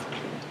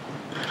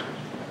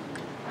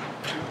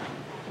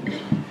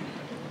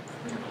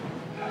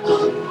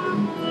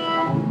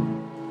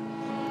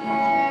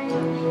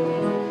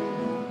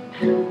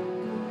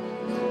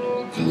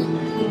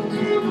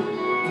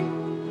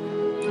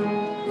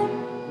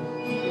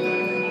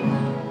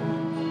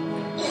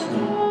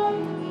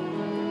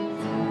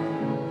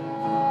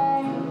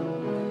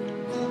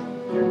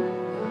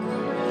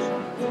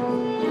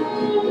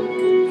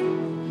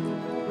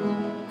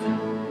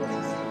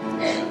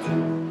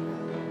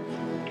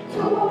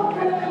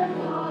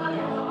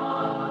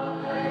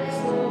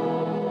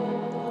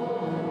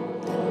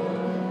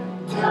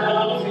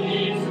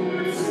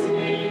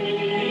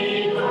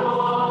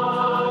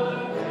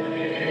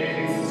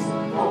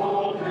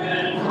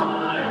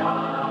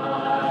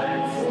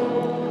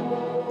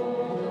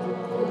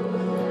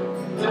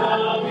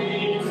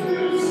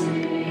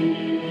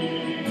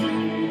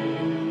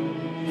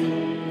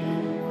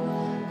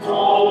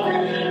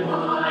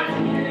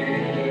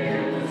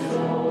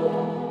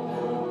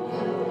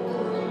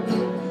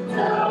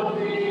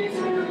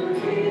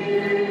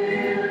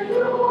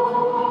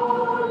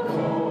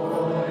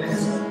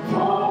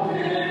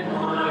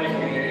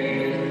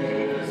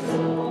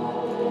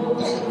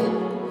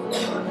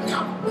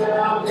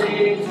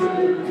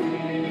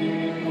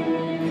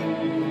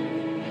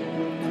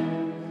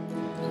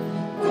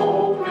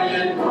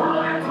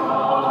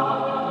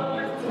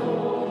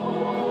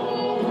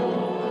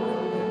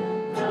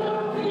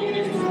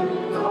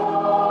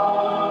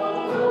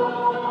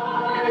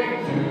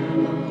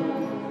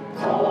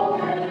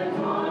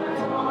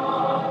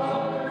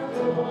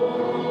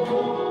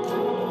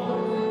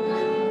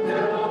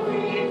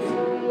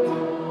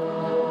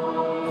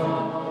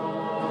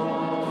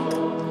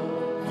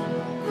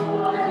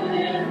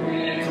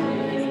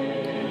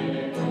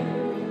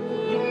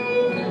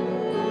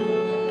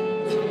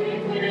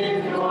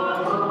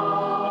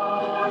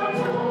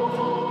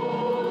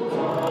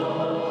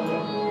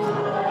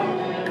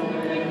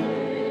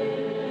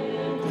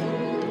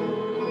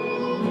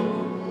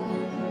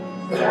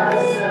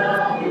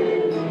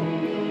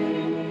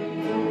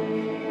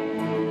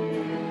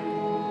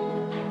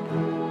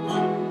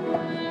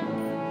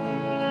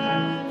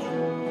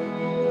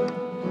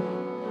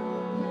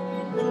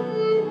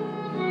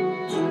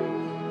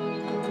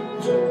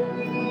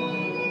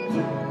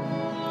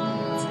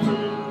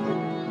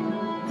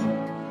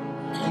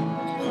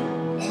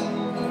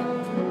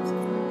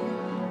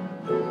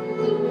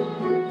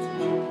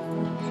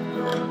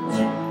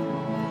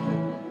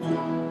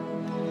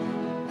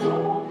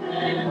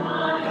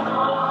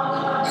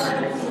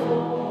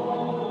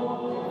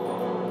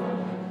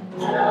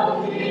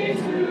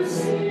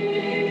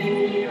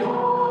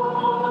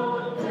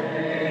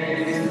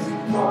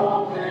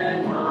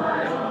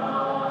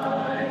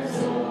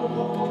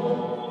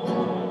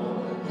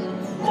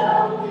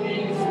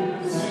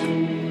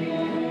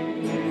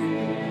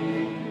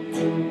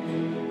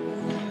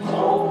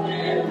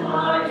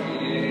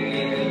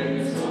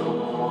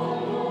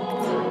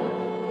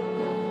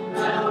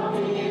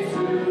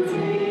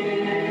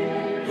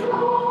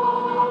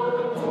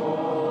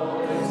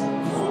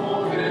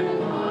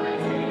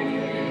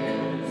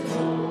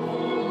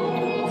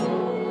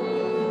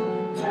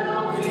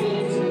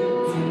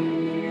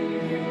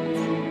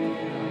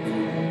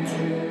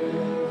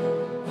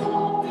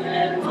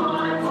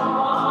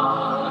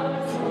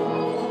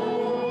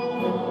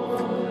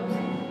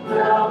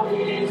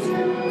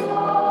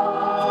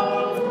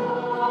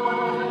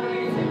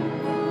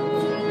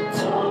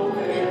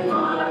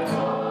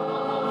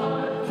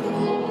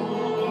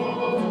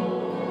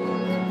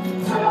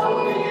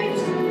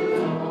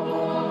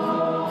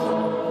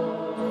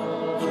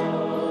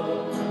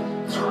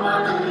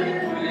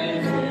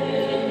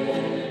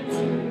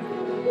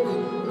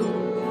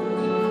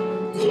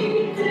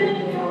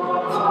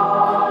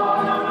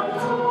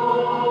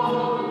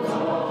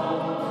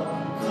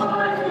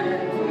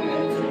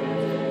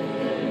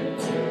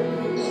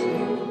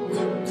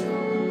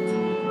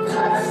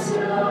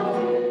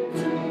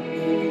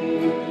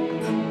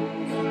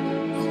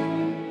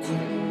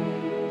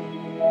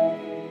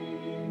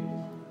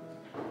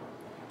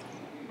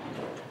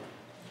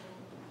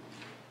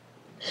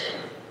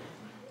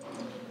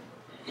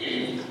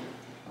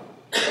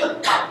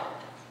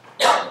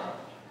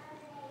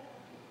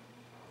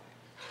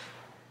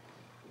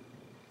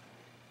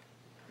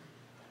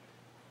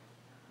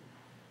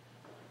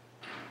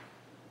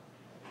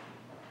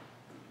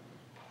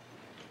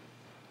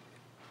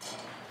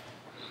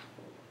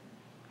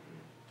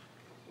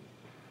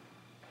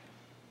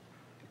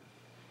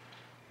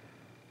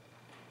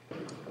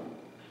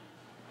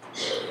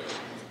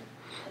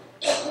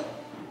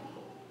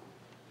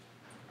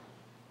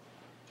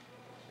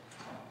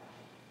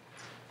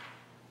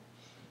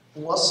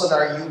 Blessed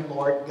are you,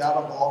 Lord,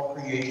 God of all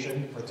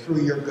creation, for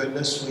through your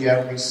goodness we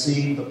have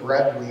received the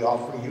bread we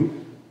offer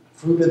you.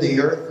 Fruit of the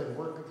earth and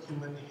work of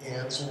human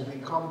hands will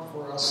become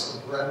for us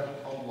the bread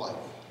of life.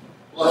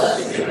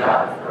 Blessed be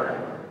God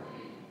forever.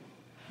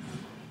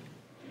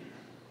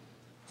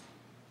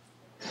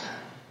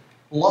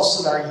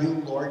 Blessed are you,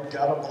 Lord,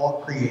 God of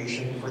all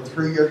creation, for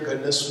through your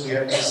goodness we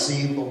have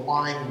received the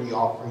wine we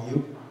offer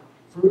you.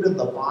 Fruit of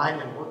the vine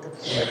and work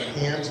of human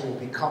hands will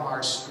become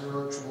our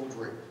spiritual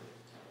drink.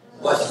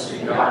 Blessed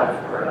be God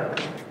forever.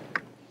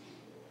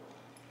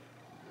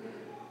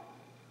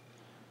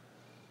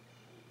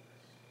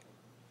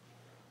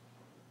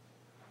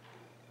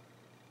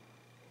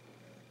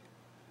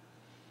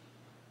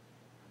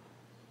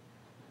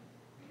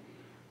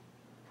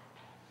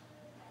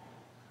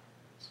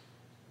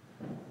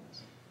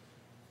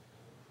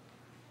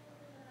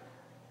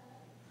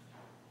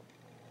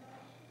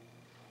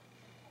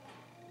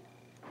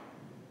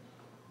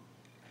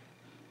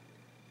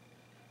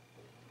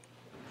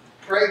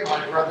 Pray,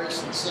 my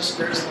brothers and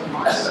sisters, that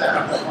my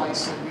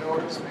sacrifice and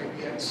yours may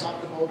be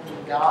acceptable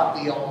to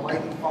God, the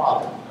Almighty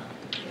Father.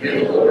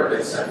 May the Lord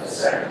accept the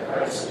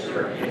sacrifice of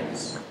your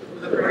hands for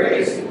the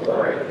praise and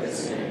glory of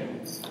his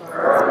name, for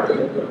our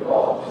good and of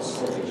all his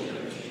holy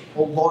church.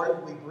 O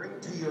Lord, we bring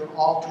to your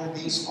altar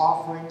these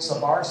offerings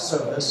of our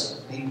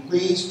service. Be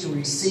pleased to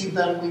receive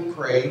them, we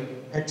pray,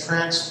 and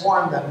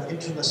transform them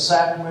into the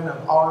sacrament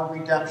of our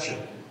redemption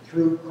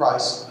through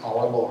Christ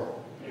our Lord.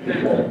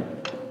 Amen.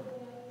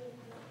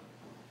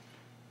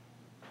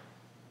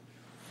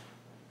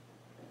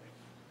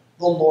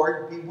 The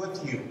Lord be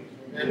with you.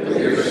 And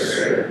with your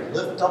spirit,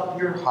 Lift up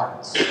your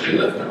hearts. we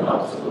lift them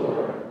up to the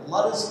Lord.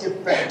 Let us give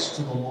thanks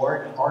to the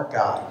Lord our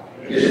God.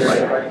 It is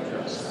right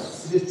and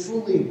just. It is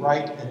truly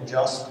right and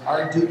just,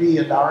 our duty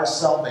and our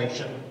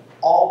salvation,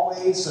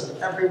 always and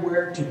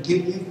everywhere to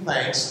give you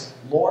thanks,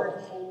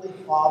 Lord, Holy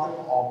Father,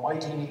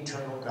 Almighty and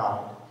Eternal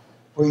God.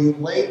 For you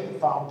laid the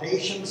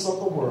foundations of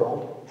the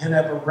world and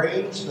have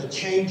arranged the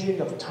changing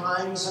of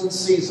times and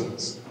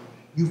seasons.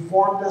 You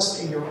formed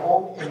us in your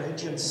own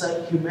image and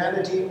set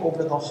humanity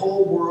over the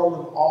whole world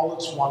and all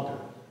its wonder,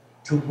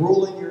 to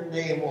rule in your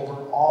name over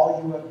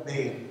all you have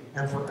made,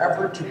 and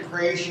forever to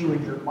praise you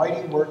in your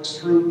mighty works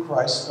through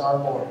Christ our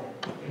Lord.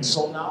 And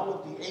so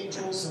now with the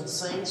angels and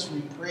saints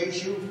we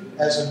praise you,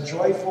 as in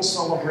joyful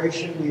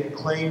celebration we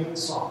acclaim in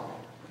song.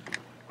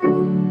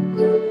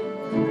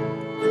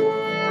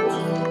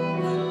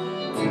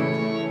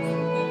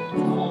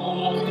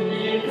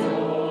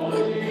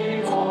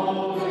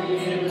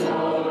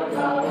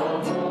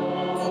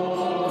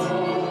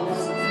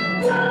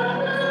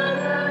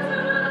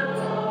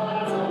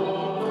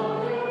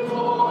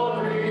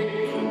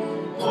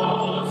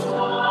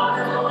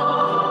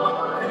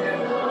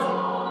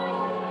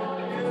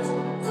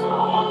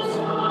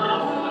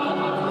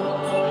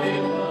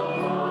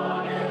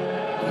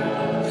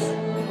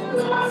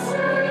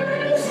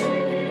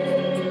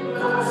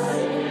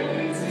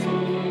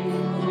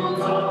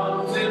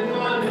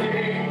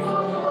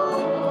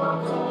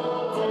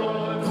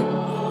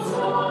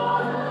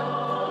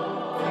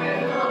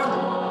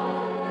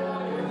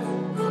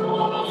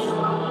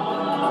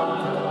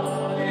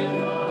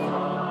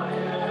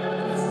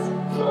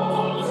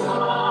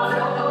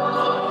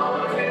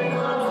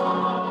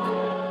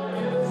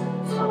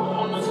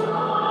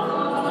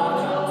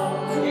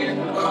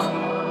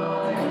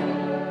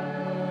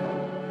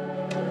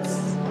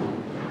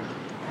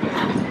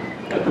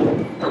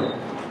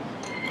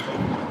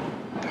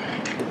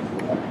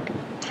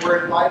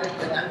 We're invited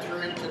to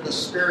enter into the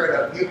spirit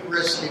of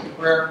Eucharistic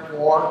prayer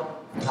for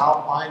an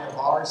outline of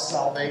our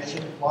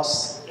salvation,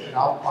 plus an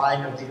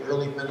outline of the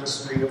early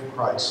ministry of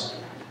Christ.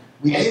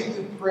 We give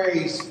you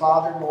praise,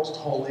 Father most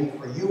holy,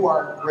 for you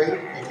are great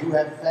and you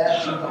have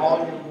fashioned all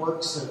your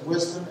works in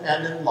wisdom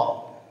and in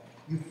love.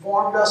 You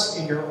formed us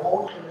in your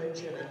own image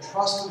and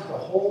entrusted the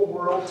whole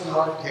world to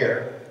our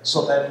care,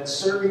 so that in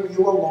serving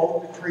you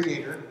alone, the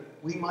Creator,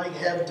 we might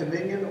have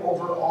dominion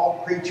over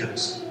all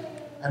creatures.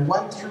 And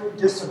when through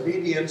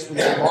disobedience we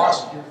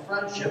lost your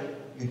friendship,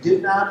 you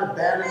did not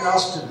abandon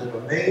us to the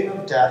domain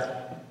of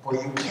death, for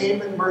you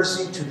came in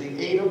mercy to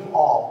the aid of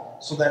all,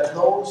 so that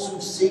those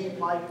who seek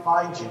might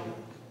find you.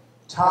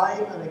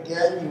 Time and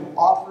again you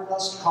offered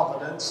us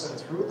covenants, and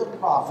through the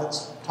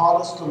prophets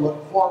taught us to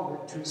look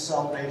forward to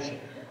salvation.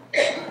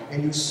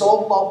 And you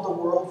so loved the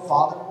world,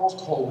 Father most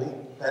holy,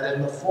 that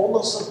in the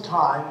fullness of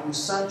time you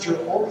sent your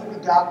only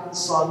begotten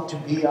Son to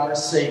be our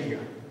Savior.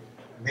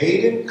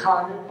 Made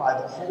incarnate by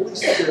the Holy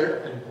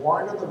Spirit and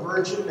born of the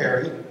Virgin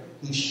Mary,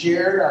 he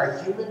shared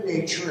our human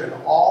nature in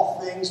all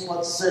things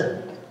but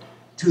sin.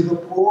 To the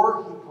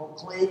poor he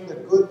proclaimed the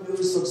good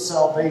news of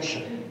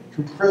salvation,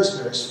 to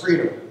prisoners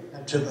freedom,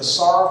 and to the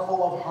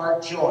sorrowful of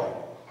heart joy.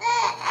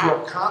 To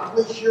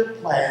accomplish your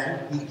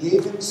plan, he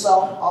gave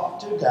himself up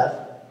to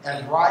death,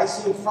 and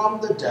rising from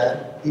the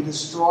dead, he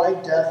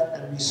destroyed death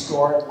and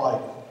restored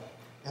life.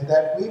 And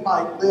that we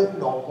might live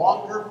no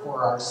longer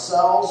for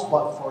ourselves,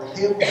 but for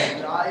him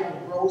who died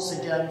and rose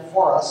again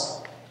for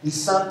us, he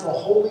sent the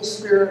Holy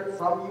Spirit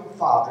from you,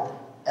 Father,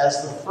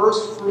 as the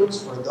first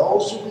fruits for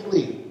those who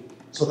believe,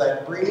 so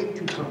that bringing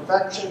to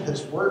perfection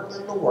his work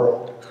in the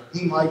world,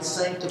 he might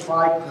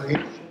sanctify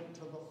creation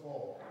to the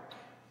full.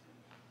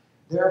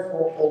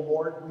 Therefore, O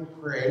Lord, we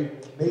pray,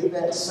 may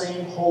that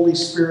same Holy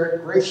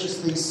Spirit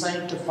graciously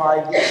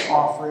sanctify these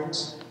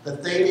offerings,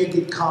 that they may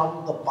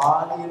become the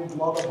body and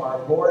blood of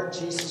our Lord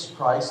Jesus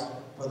Christ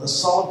for the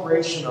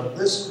celebration of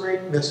this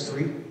great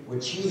mystery,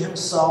 which he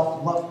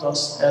himself left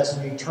us as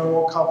an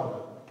eternal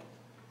covenant.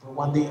 For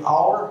when the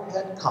hour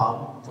had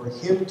come for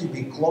him to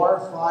be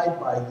glorified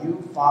by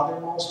you, Father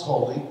most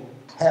holy,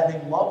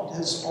 having loved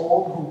his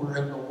own who were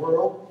in the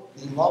world,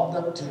 he loved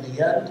them to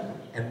the end,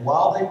 and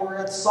while they were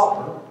at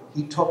supper,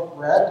 he took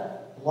bread,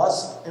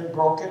 blessed and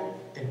broke it,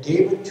 and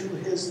gave it to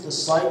his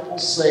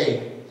disciples,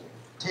 saying,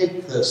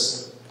 "Take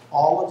this,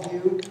 all of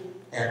you,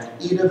 and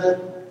eat of it,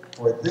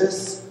 for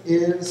this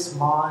is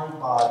my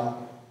body,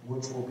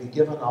 which will be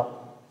given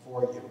up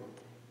for you."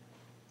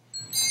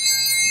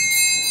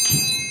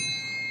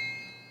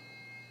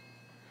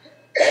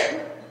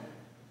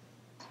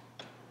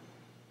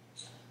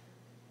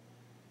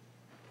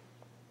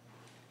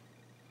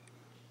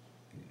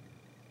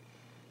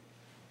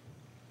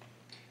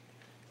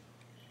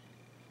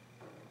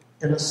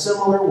 In a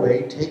similar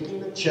way,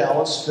 taking the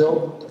chalice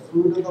filled with the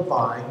fruit of the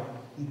vine,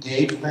 he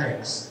gave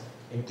thanks,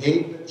 and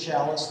gave the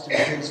chalice to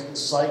his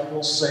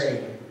disciples,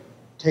 saying,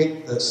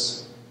 "Take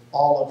this,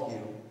 all of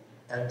you,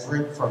 and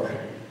drink from it,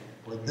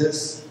 for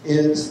this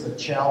is the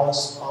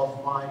chalice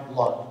of my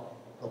blood,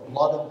 the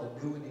blood of the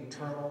new and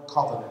eternal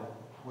covenant,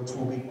 which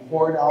will be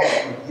poured out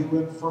for you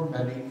and for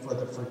many for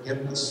the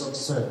forgiveness of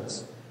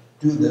sins.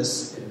 Do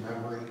this in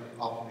memory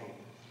of me."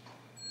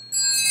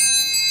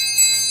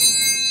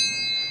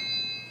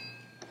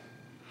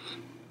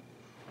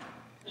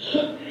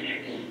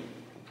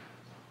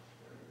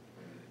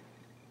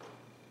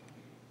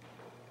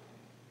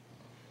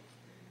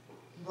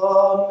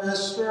 The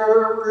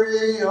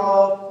mystery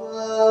of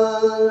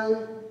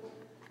faith.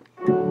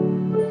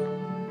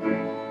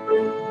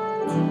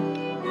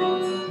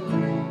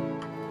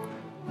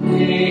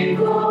 We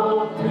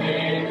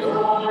proclaim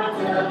your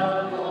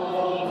death, O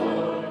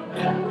Lord,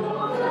 and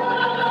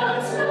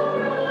profess your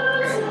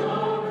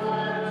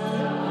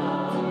resurrection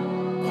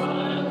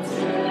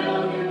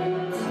until you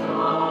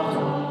come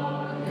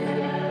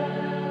again.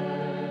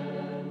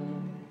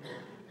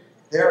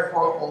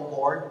 Therefore, O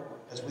Lord,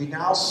 as we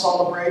now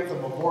celebrate the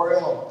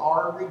memorial of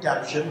our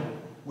redemption,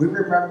 we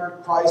remember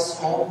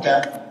Christ's own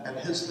death and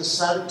his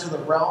descent to the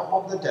realm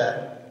of the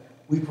dead.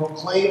 We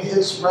proclaim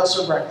his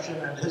resurrection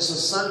and his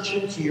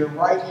ascension to your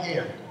right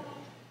hand.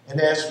 And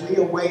as we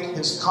await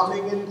his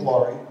coming in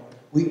glory,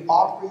 we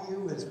offer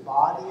you his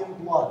body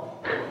and blood,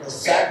 the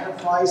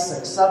sacrifice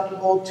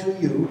acceptable to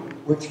you,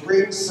 which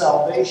brings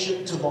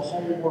salvation to the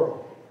whole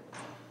world.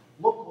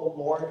 Look, O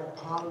Lord,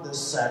 upon this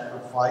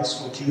sacrifice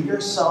which you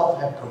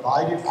yourself have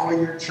provided for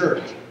your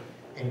church,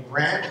 and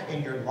grant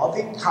in your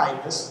loving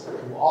kindness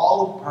to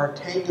all who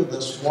partake of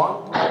this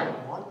one bread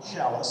and one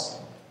chalice,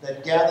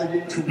 that gathered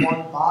into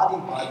one body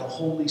by the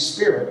Holy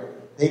Spirit,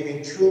 they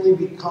may truly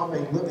become a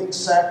living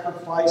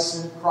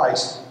sacrifice in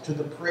Christ to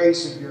the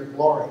praise of your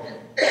glory.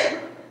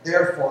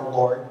 Therefore,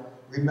 Lord,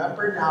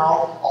 remember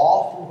now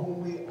all for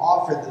whom we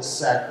offer this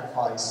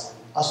sacrifice,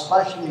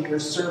 especially your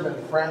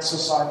servant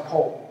Francis our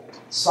Pope,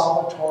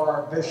 Salvatore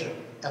our Bishop,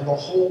 and the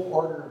whole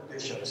order of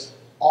bishops,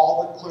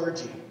 all the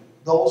clergy,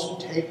 those who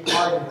take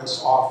part in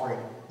this offering,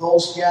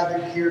 those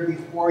gathered here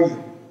before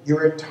you,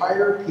 your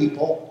entire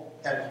people,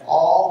 and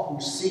all who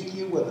seek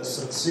you with a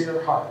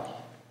sincere heart.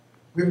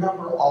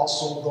 Remember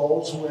also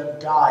those who have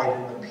died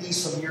in the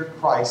peace of your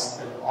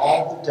Christ, and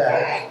all the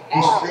dead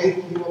whose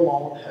faith you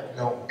alone have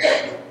known.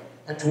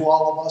 And to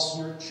all of us,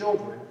 your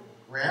children,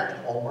 grant,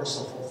 O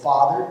merciful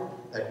Father,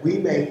 that we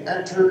may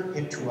enter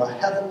into a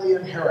heavenly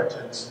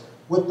inheritance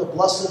with the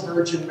Blessed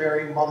Virgin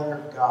Mary, Mother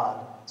of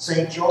God,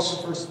 Saint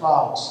Joseph her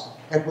spouse,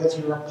 and with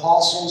your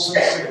apostles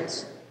and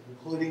saints,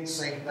 including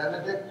Saint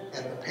Benedict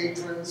and the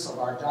patrons of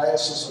our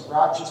Diocese of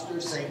Rochester,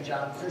 Saint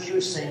John Fisher,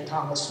 Saint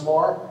Thomas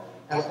More,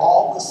 and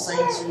all the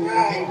saints in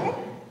your kingdom.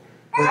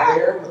 For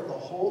there, with the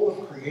whole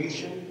of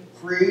creation,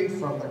 freed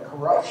from the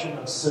corruption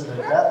of sin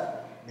and death,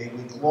 may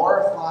we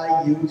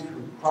glorify you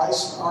through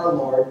Christ our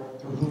Lord,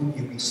 through whom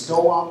you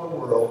bestow on the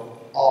world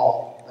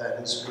all that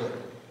is good.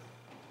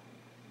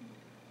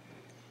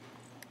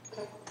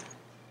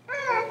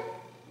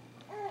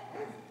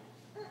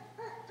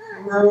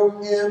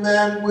 through him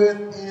and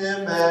with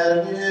him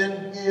and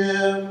in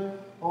him.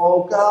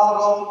 O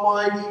God,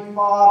 Almighty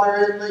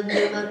Father, in the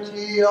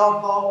unity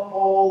of the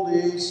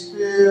Holy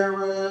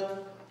Spirit,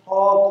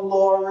 all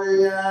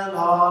glory and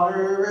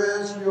honor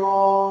is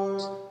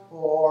yours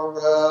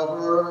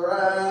forever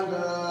and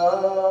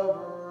ever.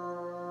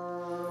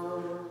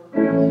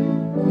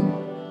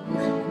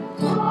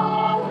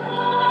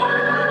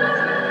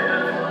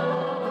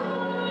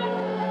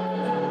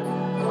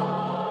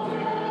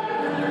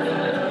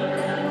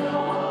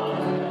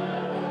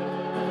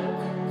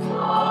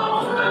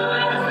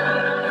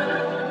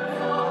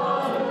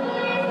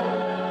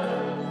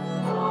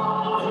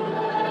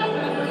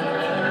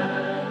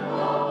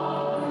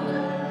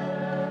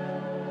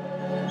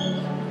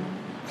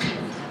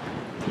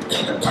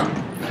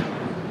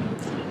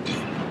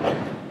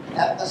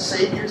 At the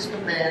Savior's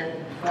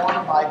command,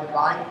 informed by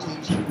divine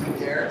teaching, we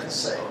dare to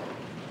say,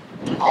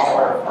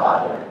 Our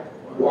Father,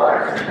 who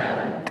art in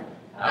heaven,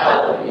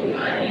 hallowed be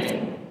thy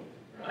name.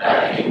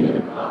 Thy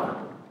kingdom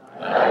come,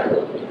 thy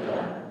will be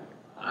done,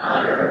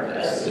 on earth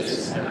as it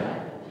is in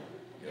heaven.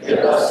 Give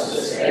us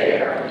this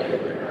day our daily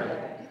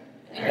bread,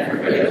 and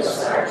forgive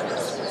us our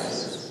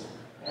trespasses,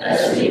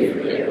 as we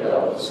forgive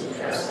those who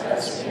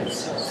trespass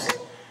against us.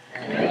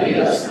 And lead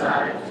us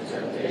not into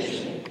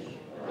temptation,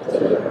 but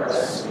deliver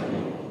us from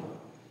evil.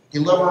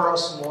 Deliver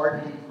us,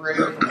 Lord, we pray,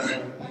 from every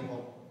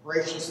evil.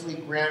 Graciously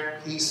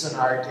grant peace in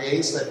our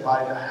days, that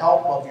by the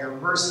help of your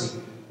mercy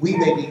we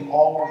may be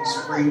always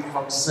free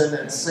from sin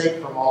and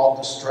safe from all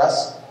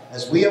distress,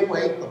 as we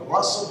await the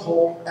blessed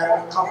hope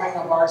and the coming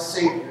of our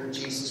Savior,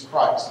 Jesus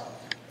Christ.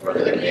 For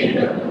the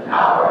kingdom, the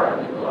power,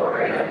 and the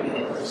glory are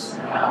yours,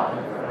 now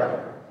and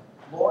forever.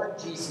 Lord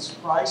Jesus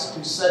Christ,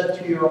 who said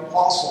to your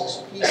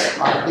apostles, "Peace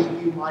I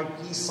leave you, my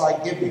peace I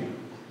give you,"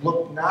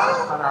 look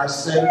not on our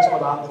sins,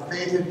 but on the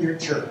faith of your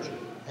church,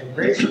 and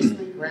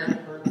graciously grant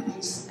her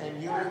peace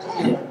and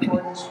unity in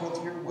accordance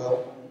with your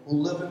will, who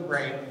live and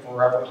reign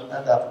forever and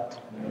ever.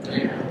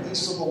 The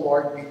peace of the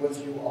Lord be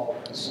with you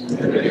always.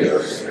 And with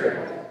your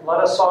spirit. Let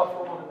us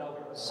offer one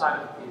another a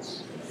sign of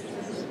peace.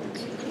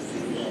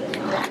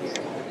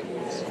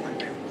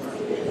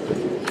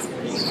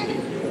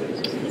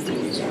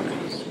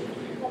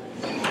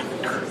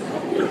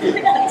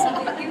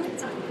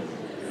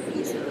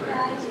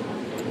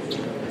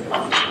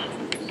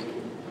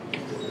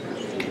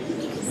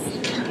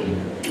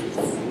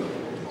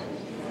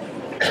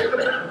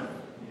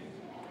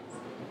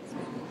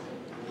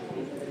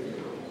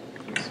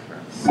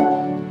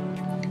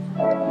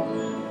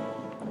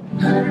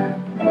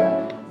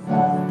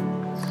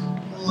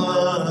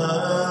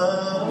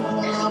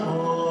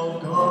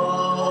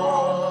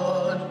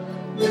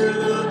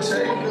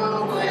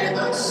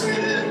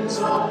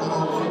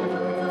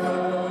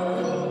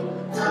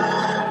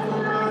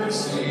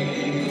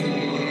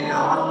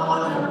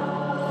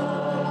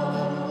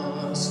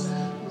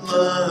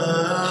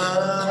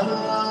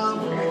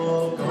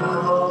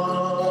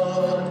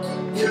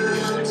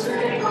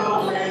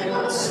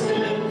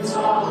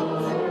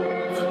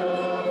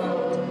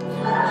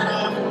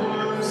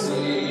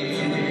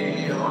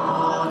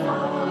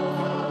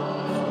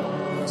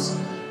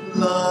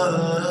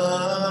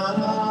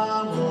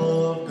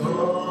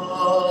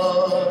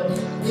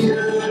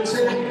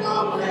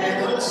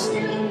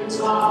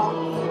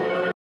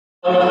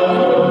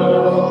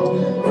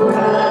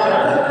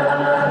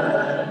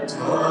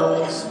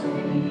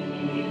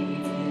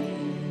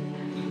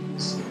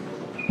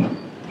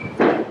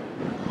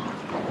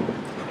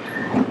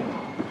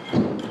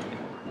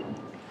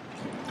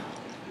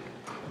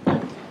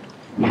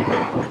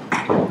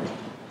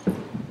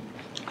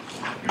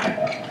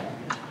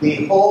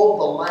 Behold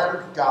the Lamb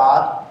of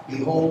God,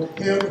 behold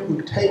him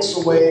who takes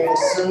away the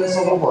sins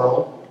of the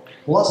world.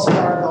 Blessed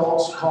are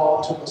those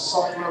called to the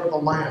supper of the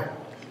Lamb.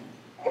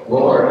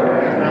 Lord,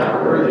 I am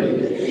not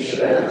worthy that you should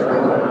enter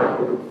under my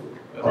roof,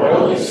 but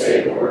only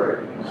say the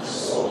word, and my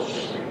soul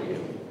shall be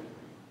healed.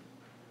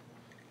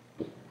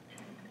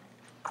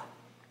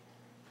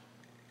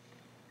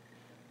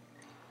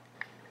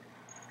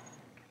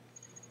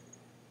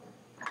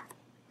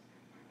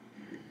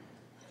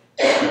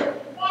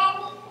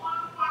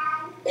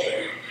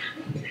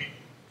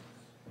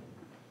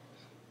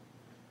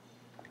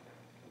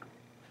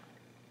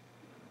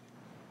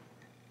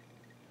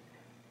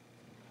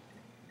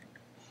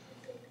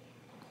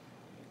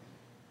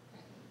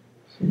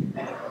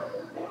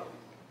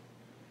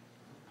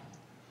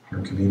 Our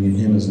communion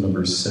hymn is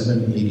number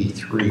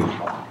 783,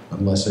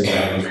 Unless I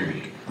Die This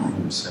Week,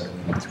 number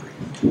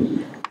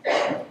 783.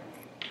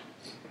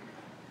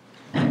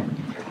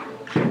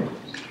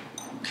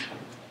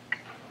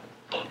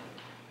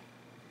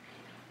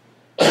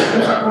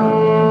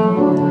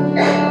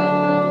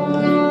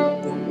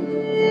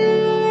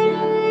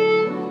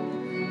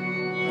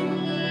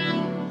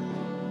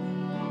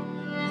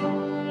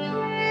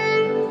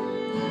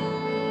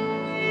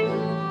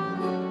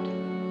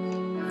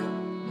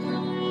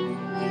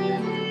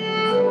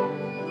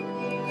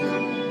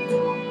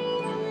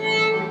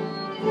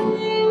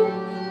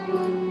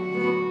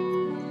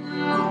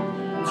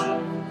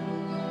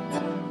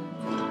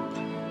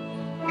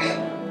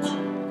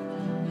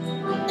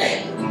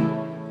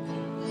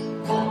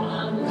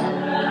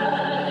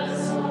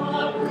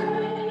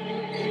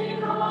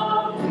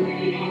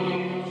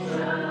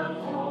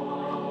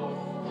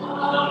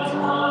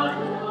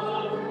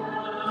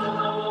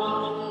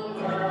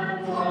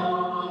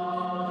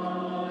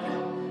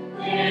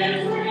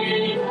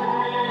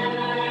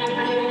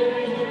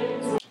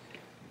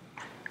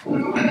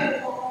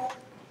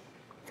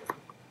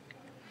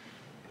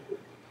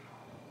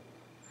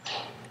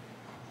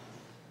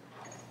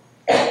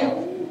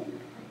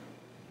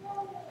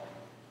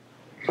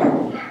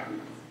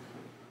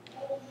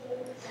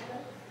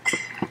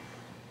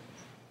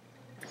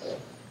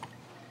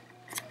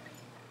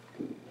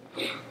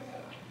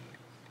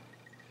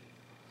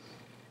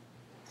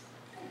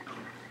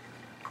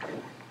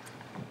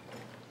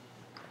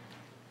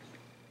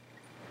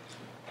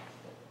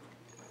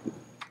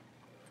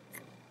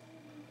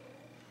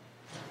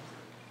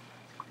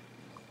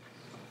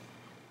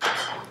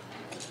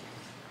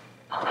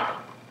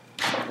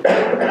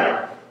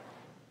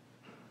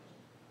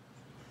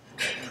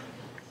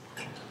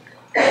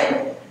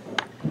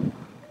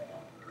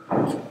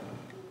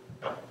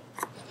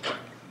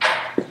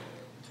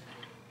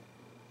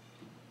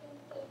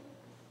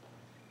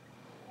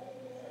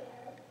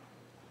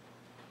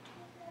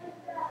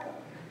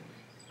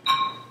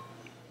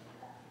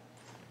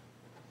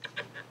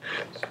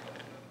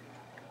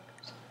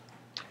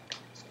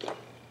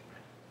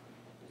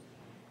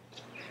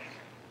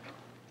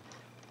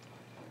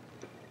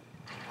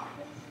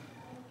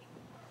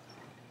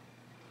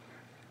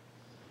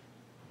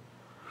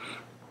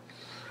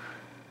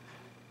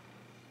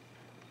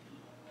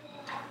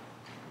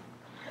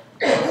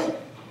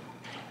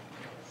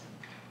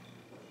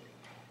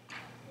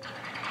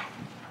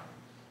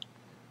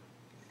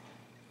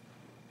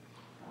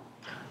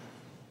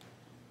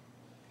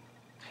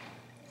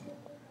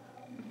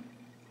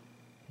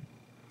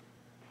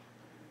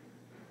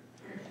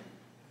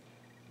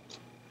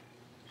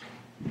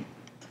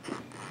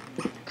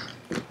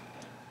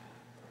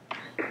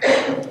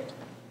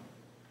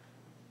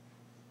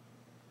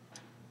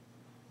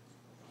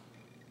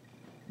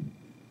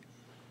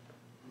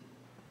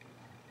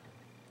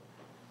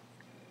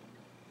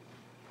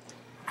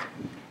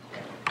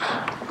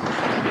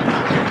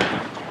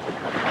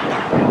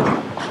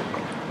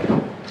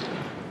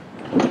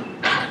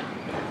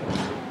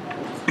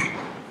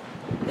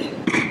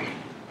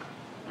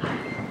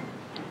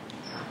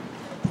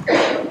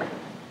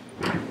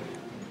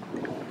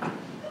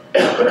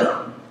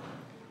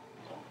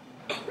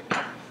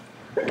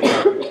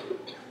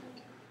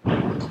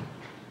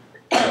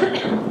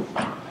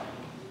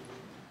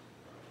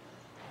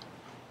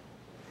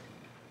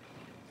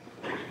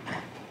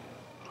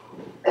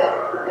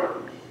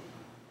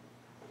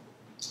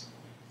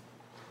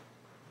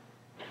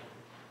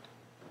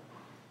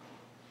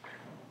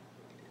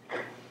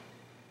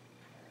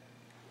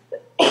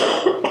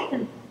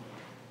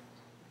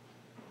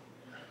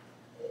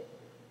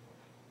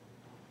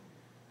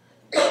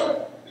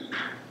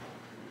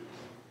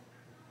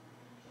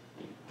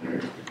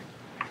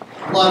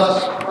 Let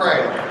us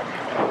pray.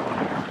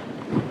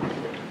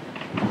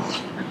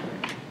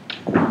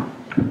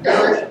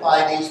 Nourished by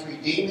these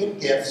redeeming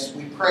gifts,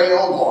 we pray,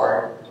 O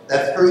Lord,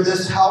 that through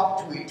this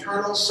help to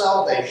eternal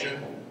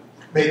salvation,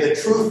 may the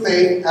true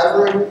faith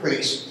ever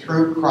increase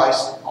through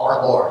Christ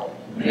our Lord.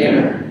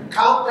 Amen.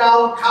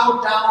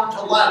 Countdown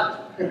to Lent.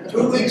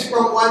 2 weeks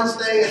from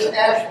Wednesday is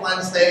Ash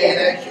Wednesday, and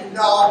as you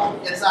know,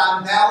 it's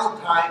on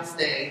Valentine's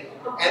Day.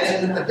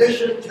 And in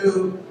addition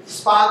to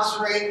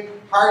sponsoring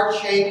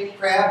heart-shaped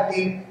crab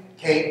beef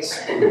cakes,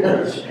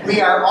 we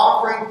are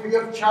offering free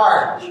of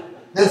charge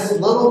this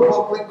little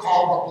booklet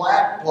called the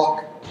Black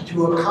Book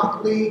to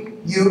accompany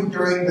you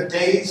during the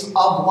days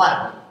of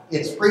Lent.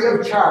 It's free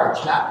of charge,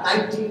 not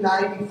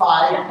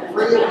 $19.95,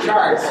 free of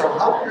charge. So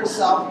help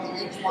yourself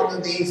to each one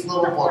of these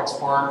little books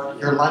for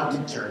your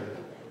Lenten journey.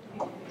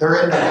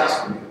 They're in the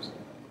vestibule.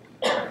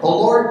 The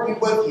Lord be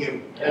with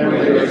you. And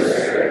with your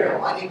spirit.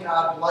 Almighty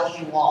God bless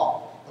you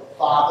all, the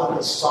Father,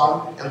 the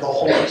Son, and the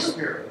Holy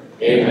Spirit.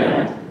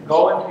 Amen.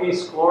 Go in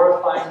peace,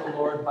 glorifying the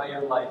Lord by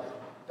your life.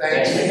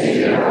 Thanks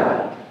be to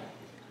God.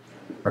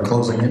 Our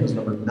closing hymn is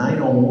number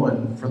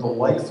 901, For the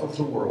Life of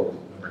the World,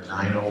 number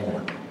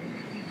 901.